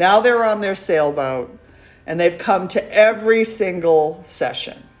 Now they're on their sailboat and they've come to every single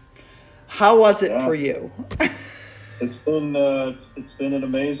session. How was it for you? It's been an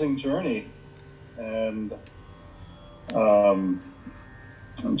amazing journey, and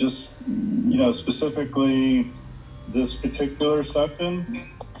just specifically this particular session,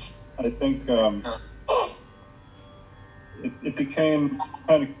 I think it became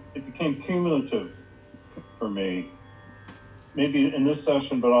cumulative for me, maybe in this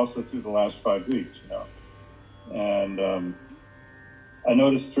session, but also through the last 5 weeks, and I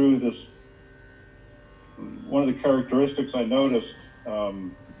noticed through this, one of the characteristics I noticed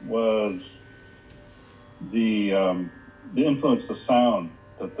was the influence of sound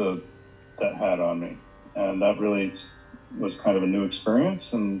that had on me, and that really was kind of a new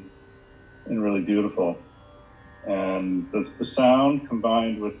experience and really beautiful. And the sound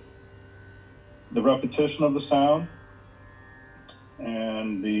combined with the repetition of the sound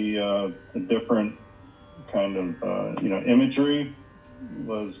and the different kind of imagery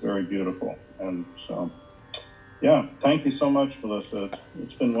was very beautiful. And so, yeah, thank you so much, Melissa.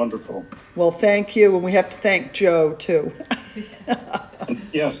 It's been wonderful. Well, thank you, and we have to thank Joe too.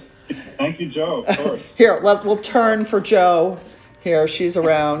 Yes, thank you, Joe. Of course. Here, we'll turn for Joe. Here, she's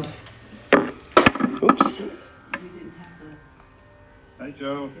around. Oops. Hi,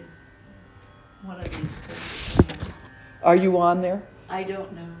 Joe. One of these. Are you on there? I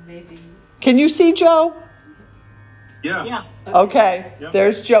don't know. Maybe. Can you see Joe? Yeah. Okay. Yep.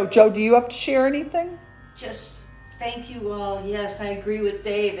 There's Joe. Joe, do you have to share anything? Just thank you all. Yes, I agree with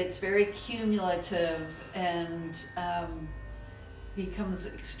Dave. It's very cumulative and becomes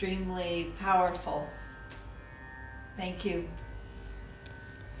extremely powerful. Thank you.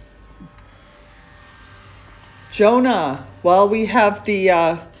 Jonah, while we have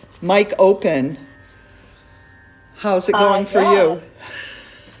the mic open, how's it going for you?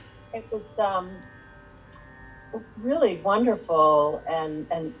 It was really wonderful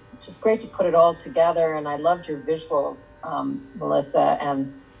and just great to put it all together. And I loved your visuals, Melissa,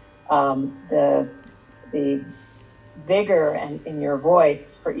 and the vigor in your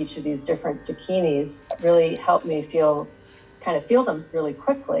voice for each of these different dakinis really helped me feel them really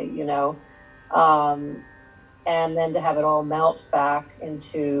quickly, and then to have it all melt back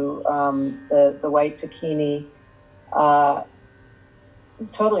into the white dakini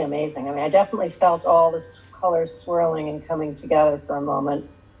was totally amazing. I mean, I definitely felt all the colors swirling and coming together for a moment.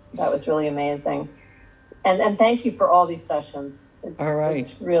 That was really amazing. And thank you for all these sessions. All right.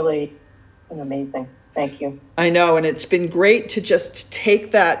 It's really amazing. Thank you. I know, and it's been great to just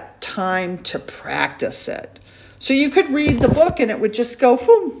take that time to practice it. So you could read the book and it would just go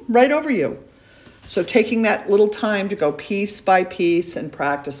boom, right over you. So taking that little time to go piece by piece and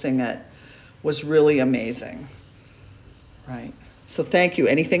practicing it was really amazing. Right. So thank you.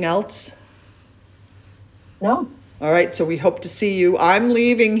 Anything else? No. All right. So we hope to see you. I'm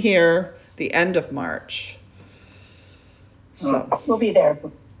leaving here the end of March. So we'll be there.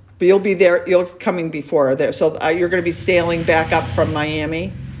 But you'll be there. You're coming before there. So you're going to be sailing back up from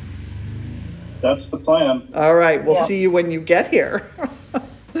Miami? That's the plan. All right. We'll see you when you get here.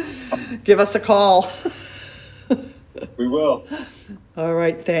 Give us a call. We will. All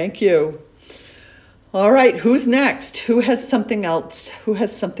right. Thank you. All right. Who's next? Who has something else? Who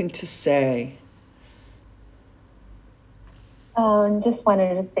has something to say? Just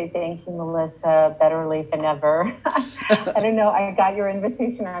wanted to say thank you, Melissa. Better late than never. I don't know. I got your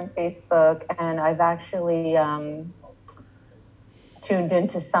invitation on Facebook, and I've actually tuned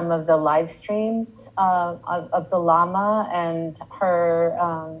into some of the live streams of the Lama and her,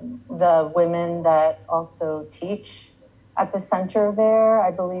 the women that also teach at the center there. I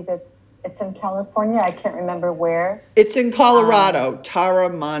believe it's in California. I can't remember where. It's in Colorado, Tara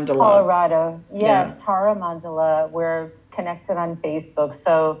Mandala. Colorado, yes, yeah. Tara Mandala, where connected on Facebook.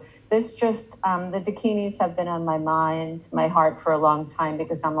 So this just, the dakinis have been on my mind, my heart for a long time,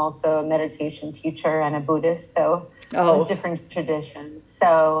 because I'm also a meditation teacher and a Buddhist. So with different traditions.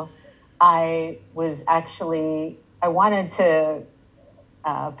 So I wanted to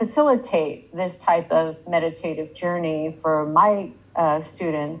facilitate this type of meditative journey for my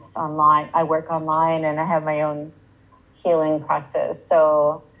students online. I work online and I have my own healing practice.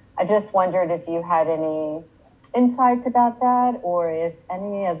 So I just wondered if you had any insights about that, or if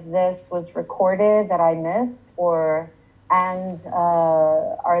any of this was recorded that I missed, are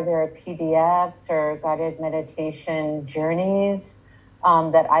there PDFs or guided meditation journeys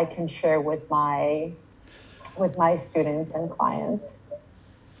that I can share with my students and clients?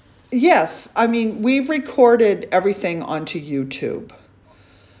 Yes, I mean, we've recorded everything onto YouTube.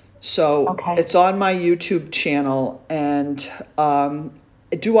 So It's on my YouTube channel. And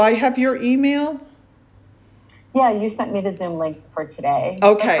do I have your email? Yeah, you sent me the Zoom link for today.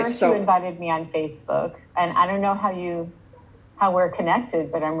 Okay, but first you invited me on Facebook, and I don't know how we're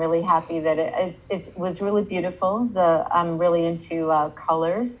connected, but I'm really happy that it was really beautiful. I'm really into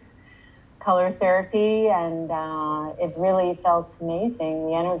color therapy, and it really felt amazing.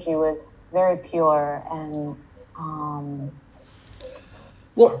 The energy was very pure and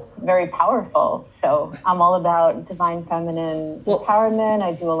very powerful. So I'm all about divine feminine empowerment.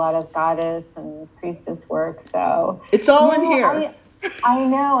 I do a lot of goddess and priestess work. So it's all in here. I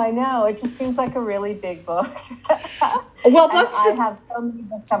know. It just seems like a really big book. I have so many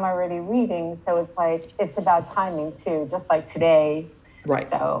books I'm already reading. So it's like, it's about timing too, just like today. Right.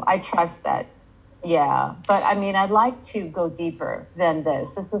 So I trust that. Yeah. But I mean, I'd like to go deeper than this.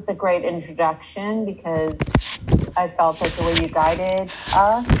 This was a great introduction because I felt that the way you guided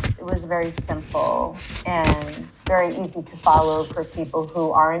us, it was very simple and very easy to follow for people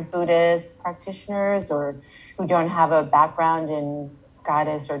who aren't Buddhist practitioners or who don't have a background in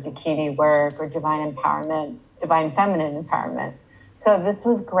goddess or dakini work or divine empowerment, divine feminine empowerment. So this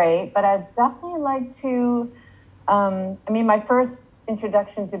was great, but I'd definitely like to, my first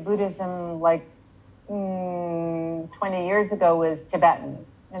introduction to Buddhism, 20 years ago, was Tibetan.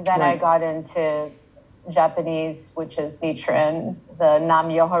 And then I got into Japanese, which is Nichiren, the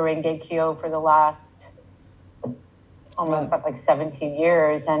Nam-myoho Renge Kyo for the last almost 17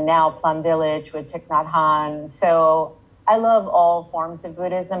 years, and now Plum Village with Thich Nhat Hanh. So I love all forms of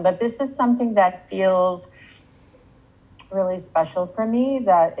Buddhism, but this is something that feels really special for me,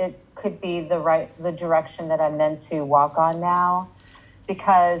 that it could be the direction that I'm meant to walk on now,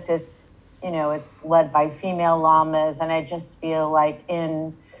 because it's led by female lamas, and I just feel like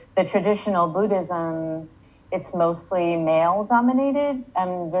in the traditional Buddhism, it's mostly male dominated,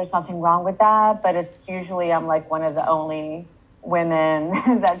 and there's nothing wrong with that, but it's usually I'm like one of the only women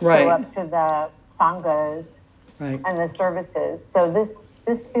that show up to the sanghas and the services. So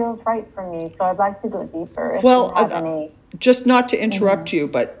this feels right for me. So I'd like to go deeper if you have any. Just not to interrupt you,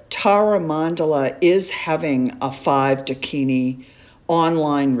 but Tara Mandala is having a 5 dakini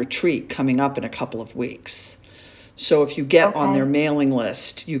online retreat coming up in a couple of weeks. So if you get on their mailing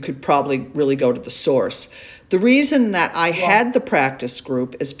list, you could probably really go to the source. The reason that I had the practice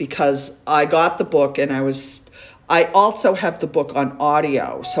group is because I got the book, and I also have the book on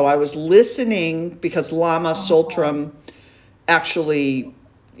audio. So I was listening because Lama Tsultrim actually,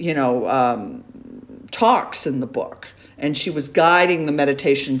 talks in the book, and she was guiding the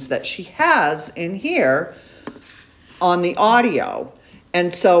meditations that she has in here on the audio.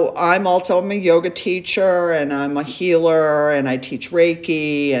 And so I'm a yoga teacher, and I'm a healer, and I teach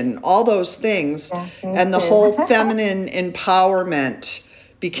Reiki and all those things. And the whole feminine empowerment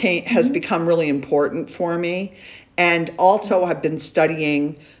has become really important for me. And also I've been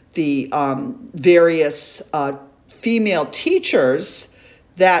studying the various female teachers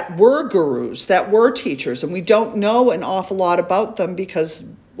that were gurus, that were teachers. And we don't know an awful lot about them because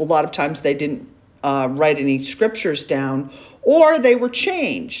a lot of times they didn't write any scriptures down, or they were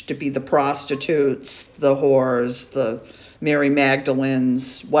changed to be the prostitutes, the whores, the Mary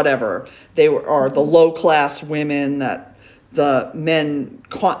Magdalenes, whatever. They are the low-class women that the men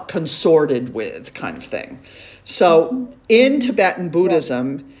consorted with, kind of thing. So in Tibetan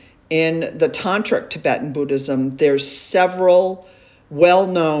Buddhism, in the Tantric Tibetan Buddhism, there's several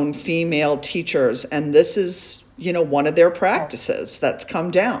well-known female teachers, and this is, one of their practices that's come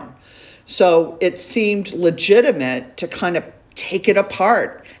down. So it seemed legitimate to kind of take it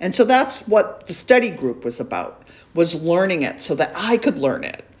apart. And so that's what the study group was about, was learning it so that I could learn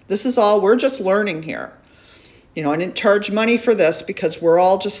it. This is all, we're just learning here. I didn't charge money for this because we're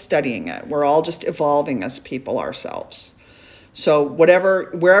all just studying it. We're all just evolving as people ourselves. So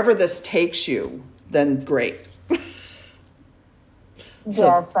wherever this takes you, then great. So,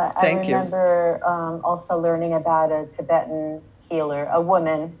 yes, I thank you. remember also learning about a Tibetan healer, a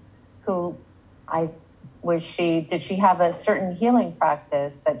woman who did she have a certain healing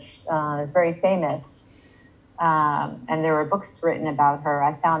practice that is very famous? And there were books written about her.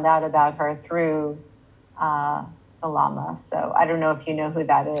 I found out about her through the Lama. So I don't know if you know who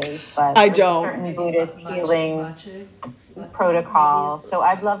that is, but I there's don't. a certain Buddhist healing Machi. protocol. So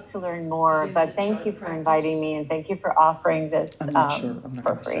I'd love to learn more, Maybe but it's a thank chug you for practice. inviting me and thank you for offering this I'm not sure. I'm not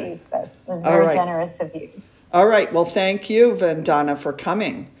for gonna say. free. But it was All very right. generous of you. All right. Well, thank you, Vandana, for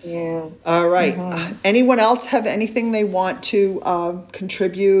coming. You. All right. Anyone else have anything they want to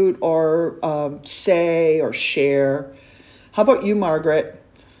contribute or say or share? How about you, Margaret?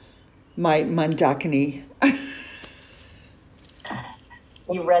 My Mandakini.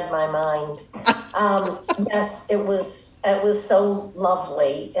 You read my mind. Yes, it was so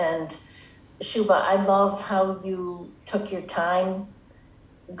lovely. And Shubha, I love how you took your time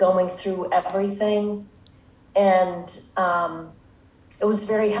going through everything. And it was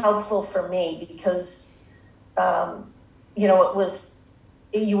very helpful for me because,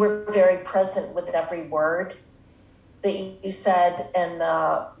 you were very present with every word that you said, and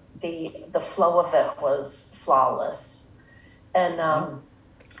the flow of it was flawless. And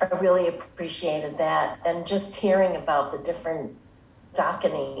I really appreciated that. And just hearing about the different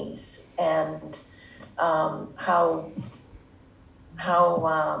Dakinis and how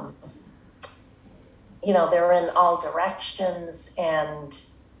they're in all directions and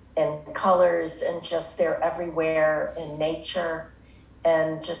colors, and just they're everywhere in nature,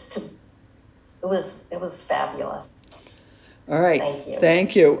 and it was fabulous. All right. Thank you.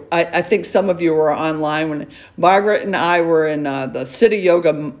 Thank you. I think some of you were online when Margaret and I were in the City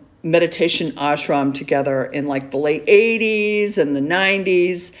Yoga meditation ashram together in like the late 80s and the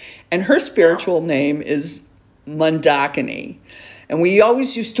 90s. And her spiritual name is Mandakini. And we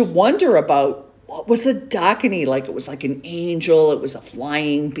always used to wonder about what was a Dakini like. It was like an angel. It was a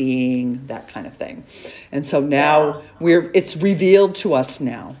flying being, that kind of thing. And so now it's revealed to us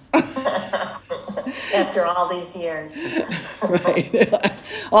now. After all these years. Right.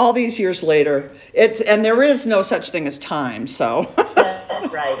 All these years later. And there is no such thing as time, so.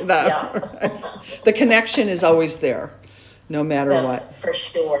 That's right. The connection is always there, no matter what. That's for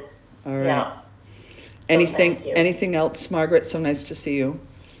sure. All right. Yeah. Anything else, Margaret? So nice to see you.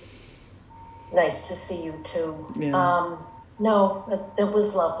 Nice to see you too. Yeah. No, it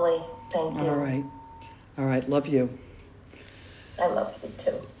was lovely. Thank you. All right. Love you. I love you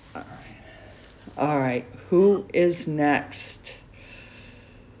too. All right. Who is next?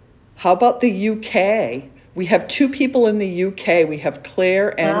 How about the UK? We have two people in the UK. We have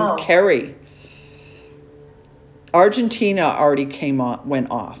Claire and Kerry. Argentina already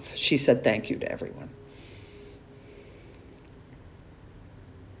went off. She said thank you to everyone.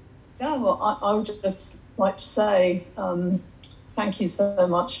 Yeah, well, I would just like to say thank you so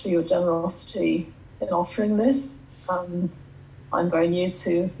much for your generosity in offering this. I'm very new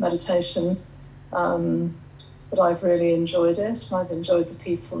to meditation, but I've really enjoyed it. I've enjoyed the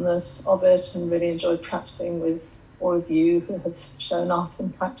peacefulness of it and really enjoyed practicing with all of you who have shown up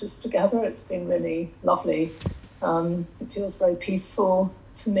and practiced together. It's been really lovely. It feels very peaceful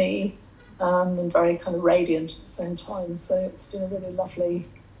to me and very kind of radiant at the same time. So it's been a really lovely,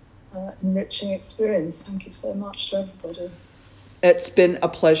 enriching experience. Thank you so much to everybody. It's been a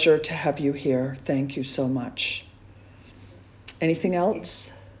pleasure to have you here. Thank you so much. Anything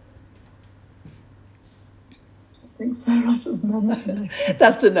else? I think so, right at the moment. No.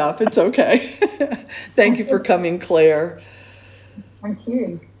 That's enough. It's okay. Thank you for coming, Claire. Thank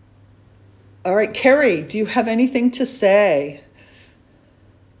you. All right, Kerry, do you have anything to say?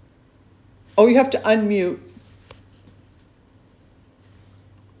 Oh, you have to unmute.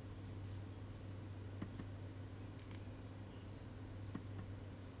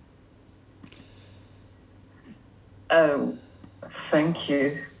 Oh, thank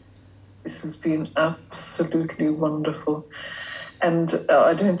you. This has been absolutely wonderful. And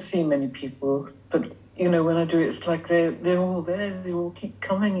I don't see many people, but when I do it, it's like they're all there. They all keep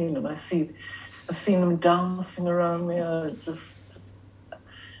coming in, and I've seen them dancing around me.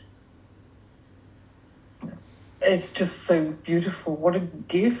 It's just so beautiful. What a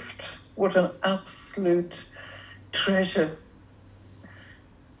gift. What an absolute treasure.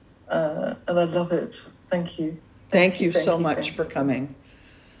 And I love it. Thank you. Thank you so much for coming.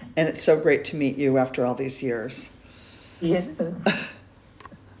 And it's so great to meet you after all these years. Yeah.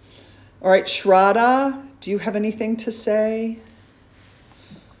 All right, Shraddha, do you have anything to say?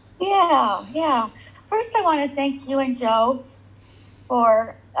 Yeah. First, I want to thank you and Joe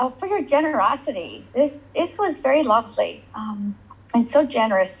for your generosity. This was very lovely. and so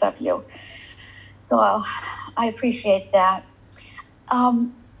generous of you. So I appreciate that.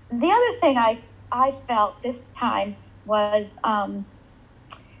 The other thing I felt this time was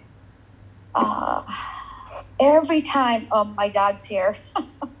every time, my dog's here.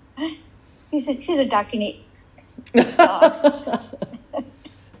 she's a Dakini.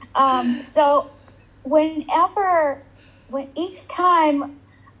 So when each time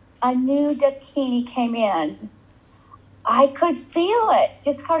a new Dakini came in, I could feel it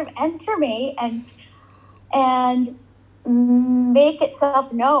just kind of enter me and make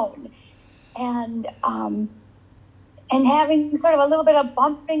itself known, and having sort of a little bit of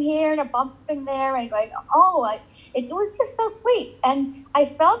bumping here and a bumping there, and going, it was just so sweet, and I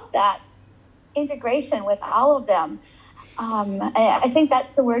felt that integration with all of them. I think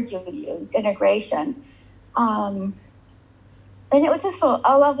that's the word you used, integration, and it was just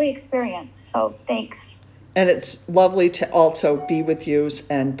a lovely experience. So thanks. And it's lovely to also be with you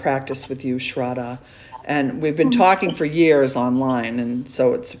and practice with you, Shraddha. And we've been talking for years online, and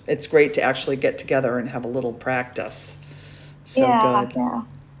so it's great to actually get together and have a little practice. So good. Yeah.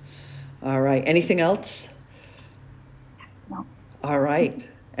 All right. Anything else? No. All right.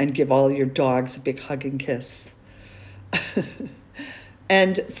 And give all your dogs a big hug and kiss.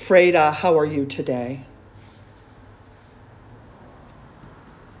 And Freda, how are you today?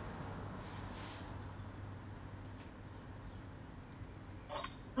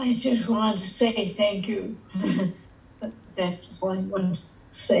 I just want to say thank you. That's all I want to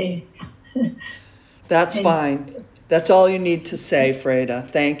say. That's fine. That's all you need to say, Freda.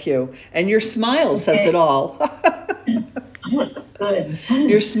 Thank you. And your smile says it all. Good.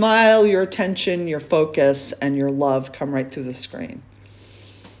 Your smile, your attention, your focus, and your love come right through the screen.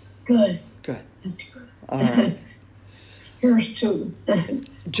 Good. Good. That's good. All right. Yours too.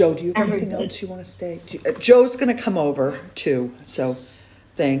 Joe, do you have anything else you want to say? Joe's going to come over too. So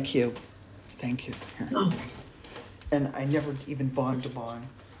thank you. Thank you. Here. Oh. And I never even bond to bond.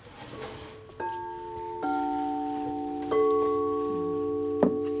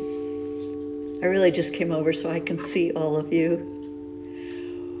 I really just came over so I can see all of you.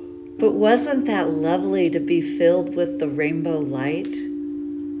 But wasn't that lovely to be filled with the rainbow light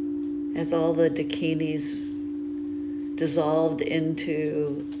as all the Dakinis dissolved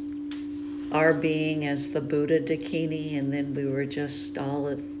into our being as the Buddha Dakini, and then we were just all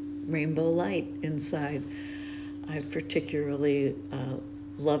of rainbow light inside. I particularly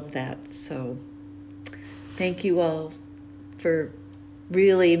love that. So thank you all for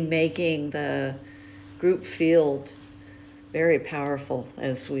really making the group field very powerful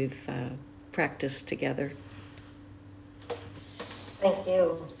as we've practiced together. Thank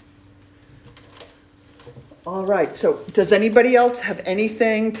you. All right. So does anybody else have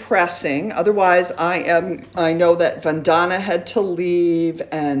anything pressing? Otherwise, I know that Vandana had to leave,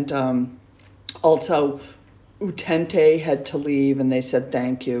 and also Utente had to leave, and they said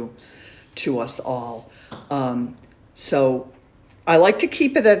thank you to us all. So I like to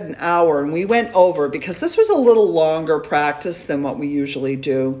keep it at an hour, and we went over because this was a little longer practice than what we usually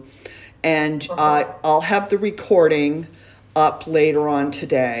do. And I'll have the recording up later on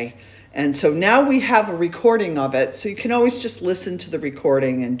today. And so now we have a recording of it, so you can always just listen to the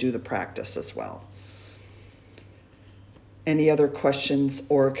recording and do the practice as well. Any other questions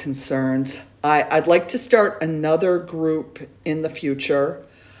or concerns? I'd like to start another group in the future,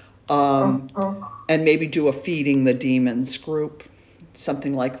 and maybe do a Feeding the Demons group,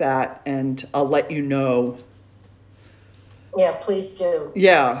 something like that, and I'll let you know. Yeah, please do.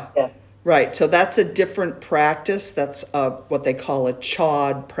 Yeah. Yes. Right, so that's a different practice. That's what they call a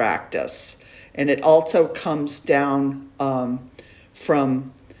chod practice. And it also comes down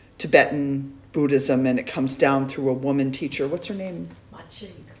from Tibetan Buddhism, and it comes down through a woman teacher. What's her name?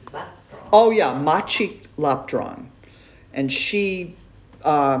 Machi Lapdrong. Oh, yeah, Machi Lapdrong. And she,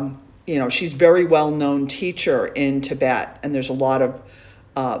 she's very well-known teacher in Tibet, and there's a lot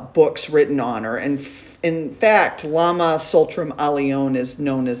of books written on her. And in fact, Lama Tsultrim Alyon is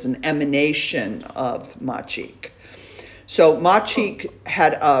known as an emanation of Machik. So Machik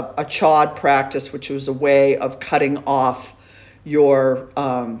had a chod practice, which was a way of cutting off your,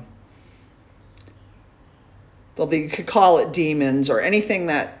 you could call it demons or anything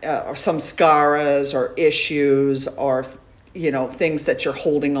that, or samskaras or issues or, things that you're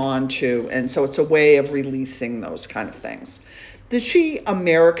holding on to. And so it's a way of releasing those kind of things. She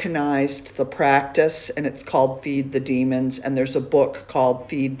Americanized the practice, and it's called Feed the Demons, and there's a book called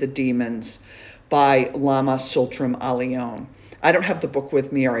Feed the Demons by Lama Tsultrim Alyon. I don't have the book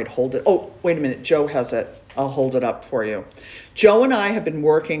with me, or I'd hold it. Oh, wait a minute, Joe has it. I'll hold it up for you. Joe and I have been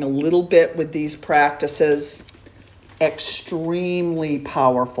working a little bit with these practices extremely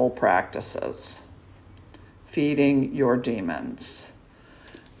powerful practices, feeding your demons.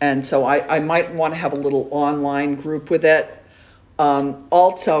 And so I might want to have a little online group with it.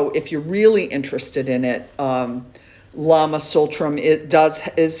 Also, if you're really interested in it, Lama Tsultrim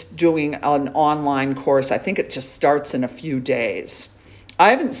is doing an online course. I think it just starts in a few days. I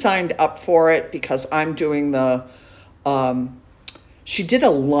haven't signed up for it because I'm doing she did a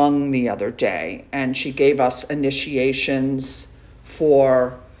lung the other day, and she gave us initiations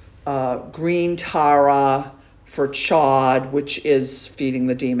for green Tara, for Chod, which is feeding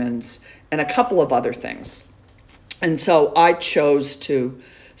the demons, and a couple of other things. And so I chose to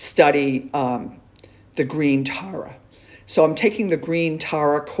study the green Tara. So I'm taking the green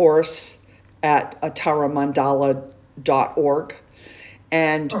Tara course at taramandala.org.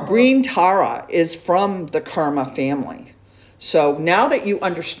 And green Tara is from the Karma family. So now that you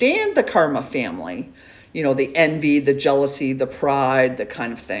understand the Karma family, the envy, the jealousy, the pride, the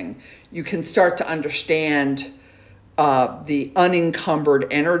kind of thing, you can start to understand the unencumbered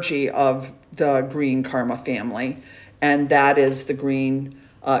energy of the green Karma family. And that is the green,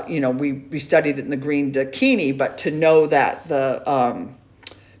 we studied it in the green Dakini, but to know that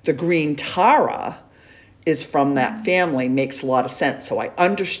the green Tara is from that family makes a lot of sense. So I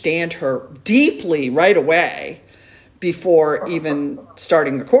understand her deeply right away before even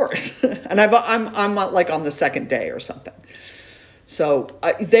starting the course. And I'm like on the second day or something. So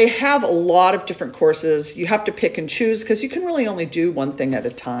they have a lot of different courses. You have to pick and choose because you can really only do one thing at a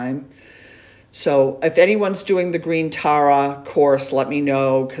time. So if anyone's doing the green Tara course, let me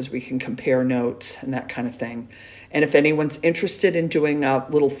know because we can compare notes and that kind of thing. And if anyone's interested in doing a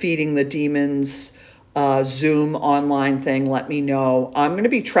little feeding the demons Zoom online thing, let me know. I'm going to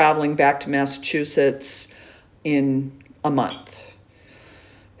be traveling back to Massachusetts in a month.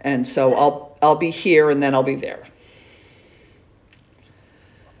 And so I'll be here and then I'll be there.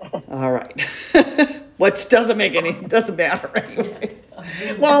 All right. What doesn't matter anyway.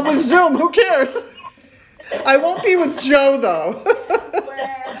 Well, with Zoom, who cares? I won't be with Joe though.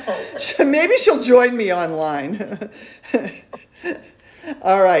 Maybe she'll join me online.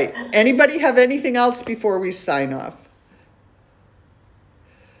 All right. Anybody have anything else before we sign off?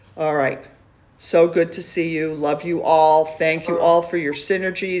 All right. So good to see you. Love you all. Thank you all for your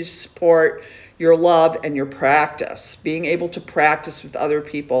synergies, support, your love, and your practice. Being able to practice with other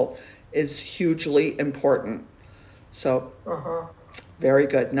people is hugely important. So, very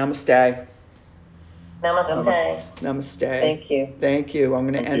good. Namaste. Namaste. Namaste. Thank you. Thank you.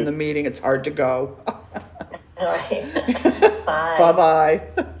 I'm going to end the meeting. It's hard to go. All right. Bye. Bye-bye.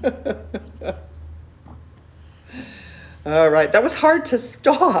 All right. That was hard to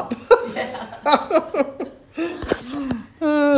stop. Yeah.